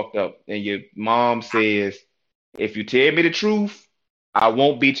card is fucked up and your mom says, if you tell me the truth, I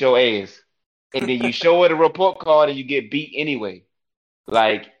won't beat your ass. And then you show her the report card and you get beat anyway.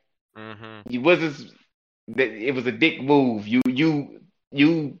 Like Mm-hmm. it was a dick move.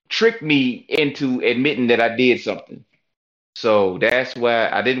 You tricked me into admitting that I did something. So that's why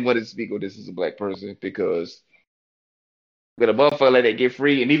I didn't want to speak of this as a black person because when a motherfucker let that get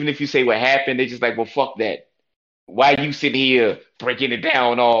free, and even if you say what happened, they just like, well, fuck that. Why you sitting here breaking it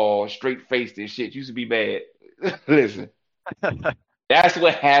down all straight faced and shit? You should be mad. Listen, that's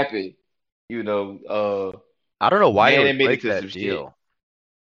what happened. You know, I don't know why they man would admitted break to some that shit. deal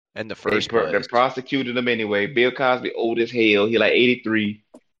in the They first place. prosecuted him anyway. Bill Cosby old as hell. He like 83.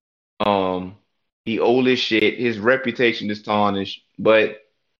 Um, he old as shit. His reputation is tarnished, but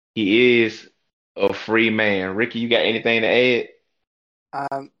he is a free man. Ricky, you got anything to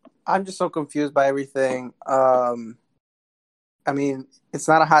add? I'm just so confused by everything. I mean, it's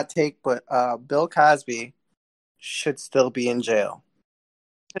not a hot take, but Bill Cosby should still be in jail,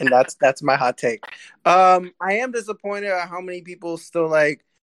 and that's my hot take. I am disappointed at how many people still like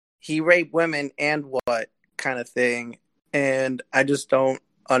he raped women and what kind of thing, and I just don't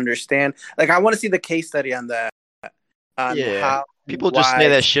understand. Like, I want to see the case study on that, on Yeah. how People just say why.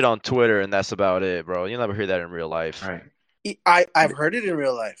 that shit on Twitter and that's about it, bro. You'll never hear that in real life. Right. I've heard it in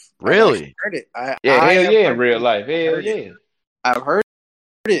real life. I've actually Really? heard it. Yeah, I hell have yeah, in real personally life. Hell heard it. yeah. I've heard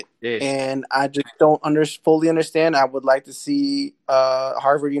it, Yes. and I just don't fully understand. I would like to see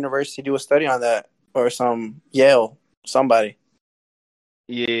Harvard University do a study on that, or some Yale, somebody.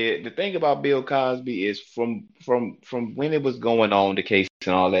 Yeah, the thing about Bill Cosby is from when it was going on, the case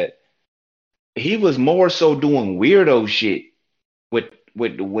and all that, he was more so doing weirdo shit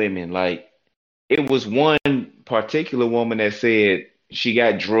with the women. Like it was one particular woman that said she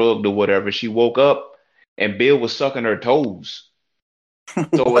got drugged or whatever. She woke up and Bill was sucking her toes. So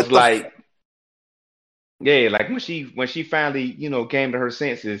it's What the like, yeah, like when she finally, came to her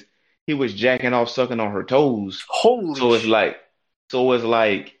senses, he was jacking off, sucking on her toes. holy So it's shit? like, so it's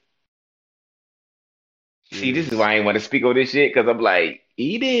like, see, this is Jeez. why I ain't want to speak on this shit because I'm like,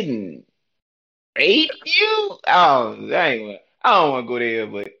 he didn't rape you. Oh, I don't want to go there,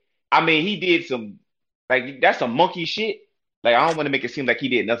 but I mean, he did some like that's some monkey shit. Like I don't want to make it seem like he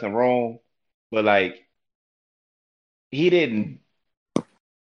did nothing wrong, but like he didn't.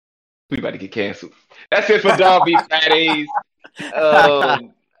 We about to get canceled. That's it for Dog Beat Fridays. I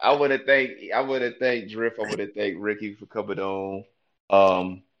want to thank Drift. I want to thank Ricky for coming on.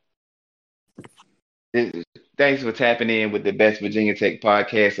 Um, this- Thanks for tapping in with the best Virginia Tech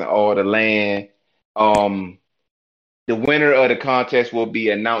podcast in all the land. Um, the winner of the contest will be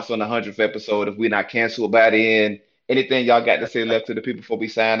announced on the 100th episode if we're not canceled by then. Anything y'all got to say left to the people before we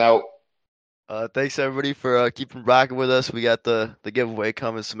sign out? Thanks everybody for keeping rocking with us. We got the giveaway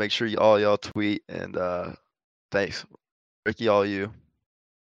coming, so make sure all y'all tweet and thanks, Ricky, all you.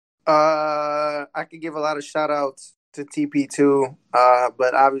 I could give a lot of shout outs to TP2,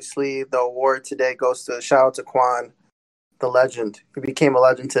 but obviously the award today goes to shout out to Quan, the legend. He became a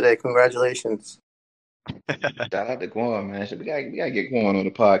legend today. Congratulations. Shout out to Quan, man. So we gotta get Quan on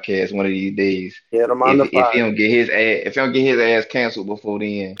the podcast one of these days. Get him on the If he pod. don't get his ass canceled before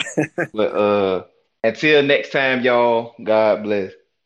then. But until next time, y'all, God bless.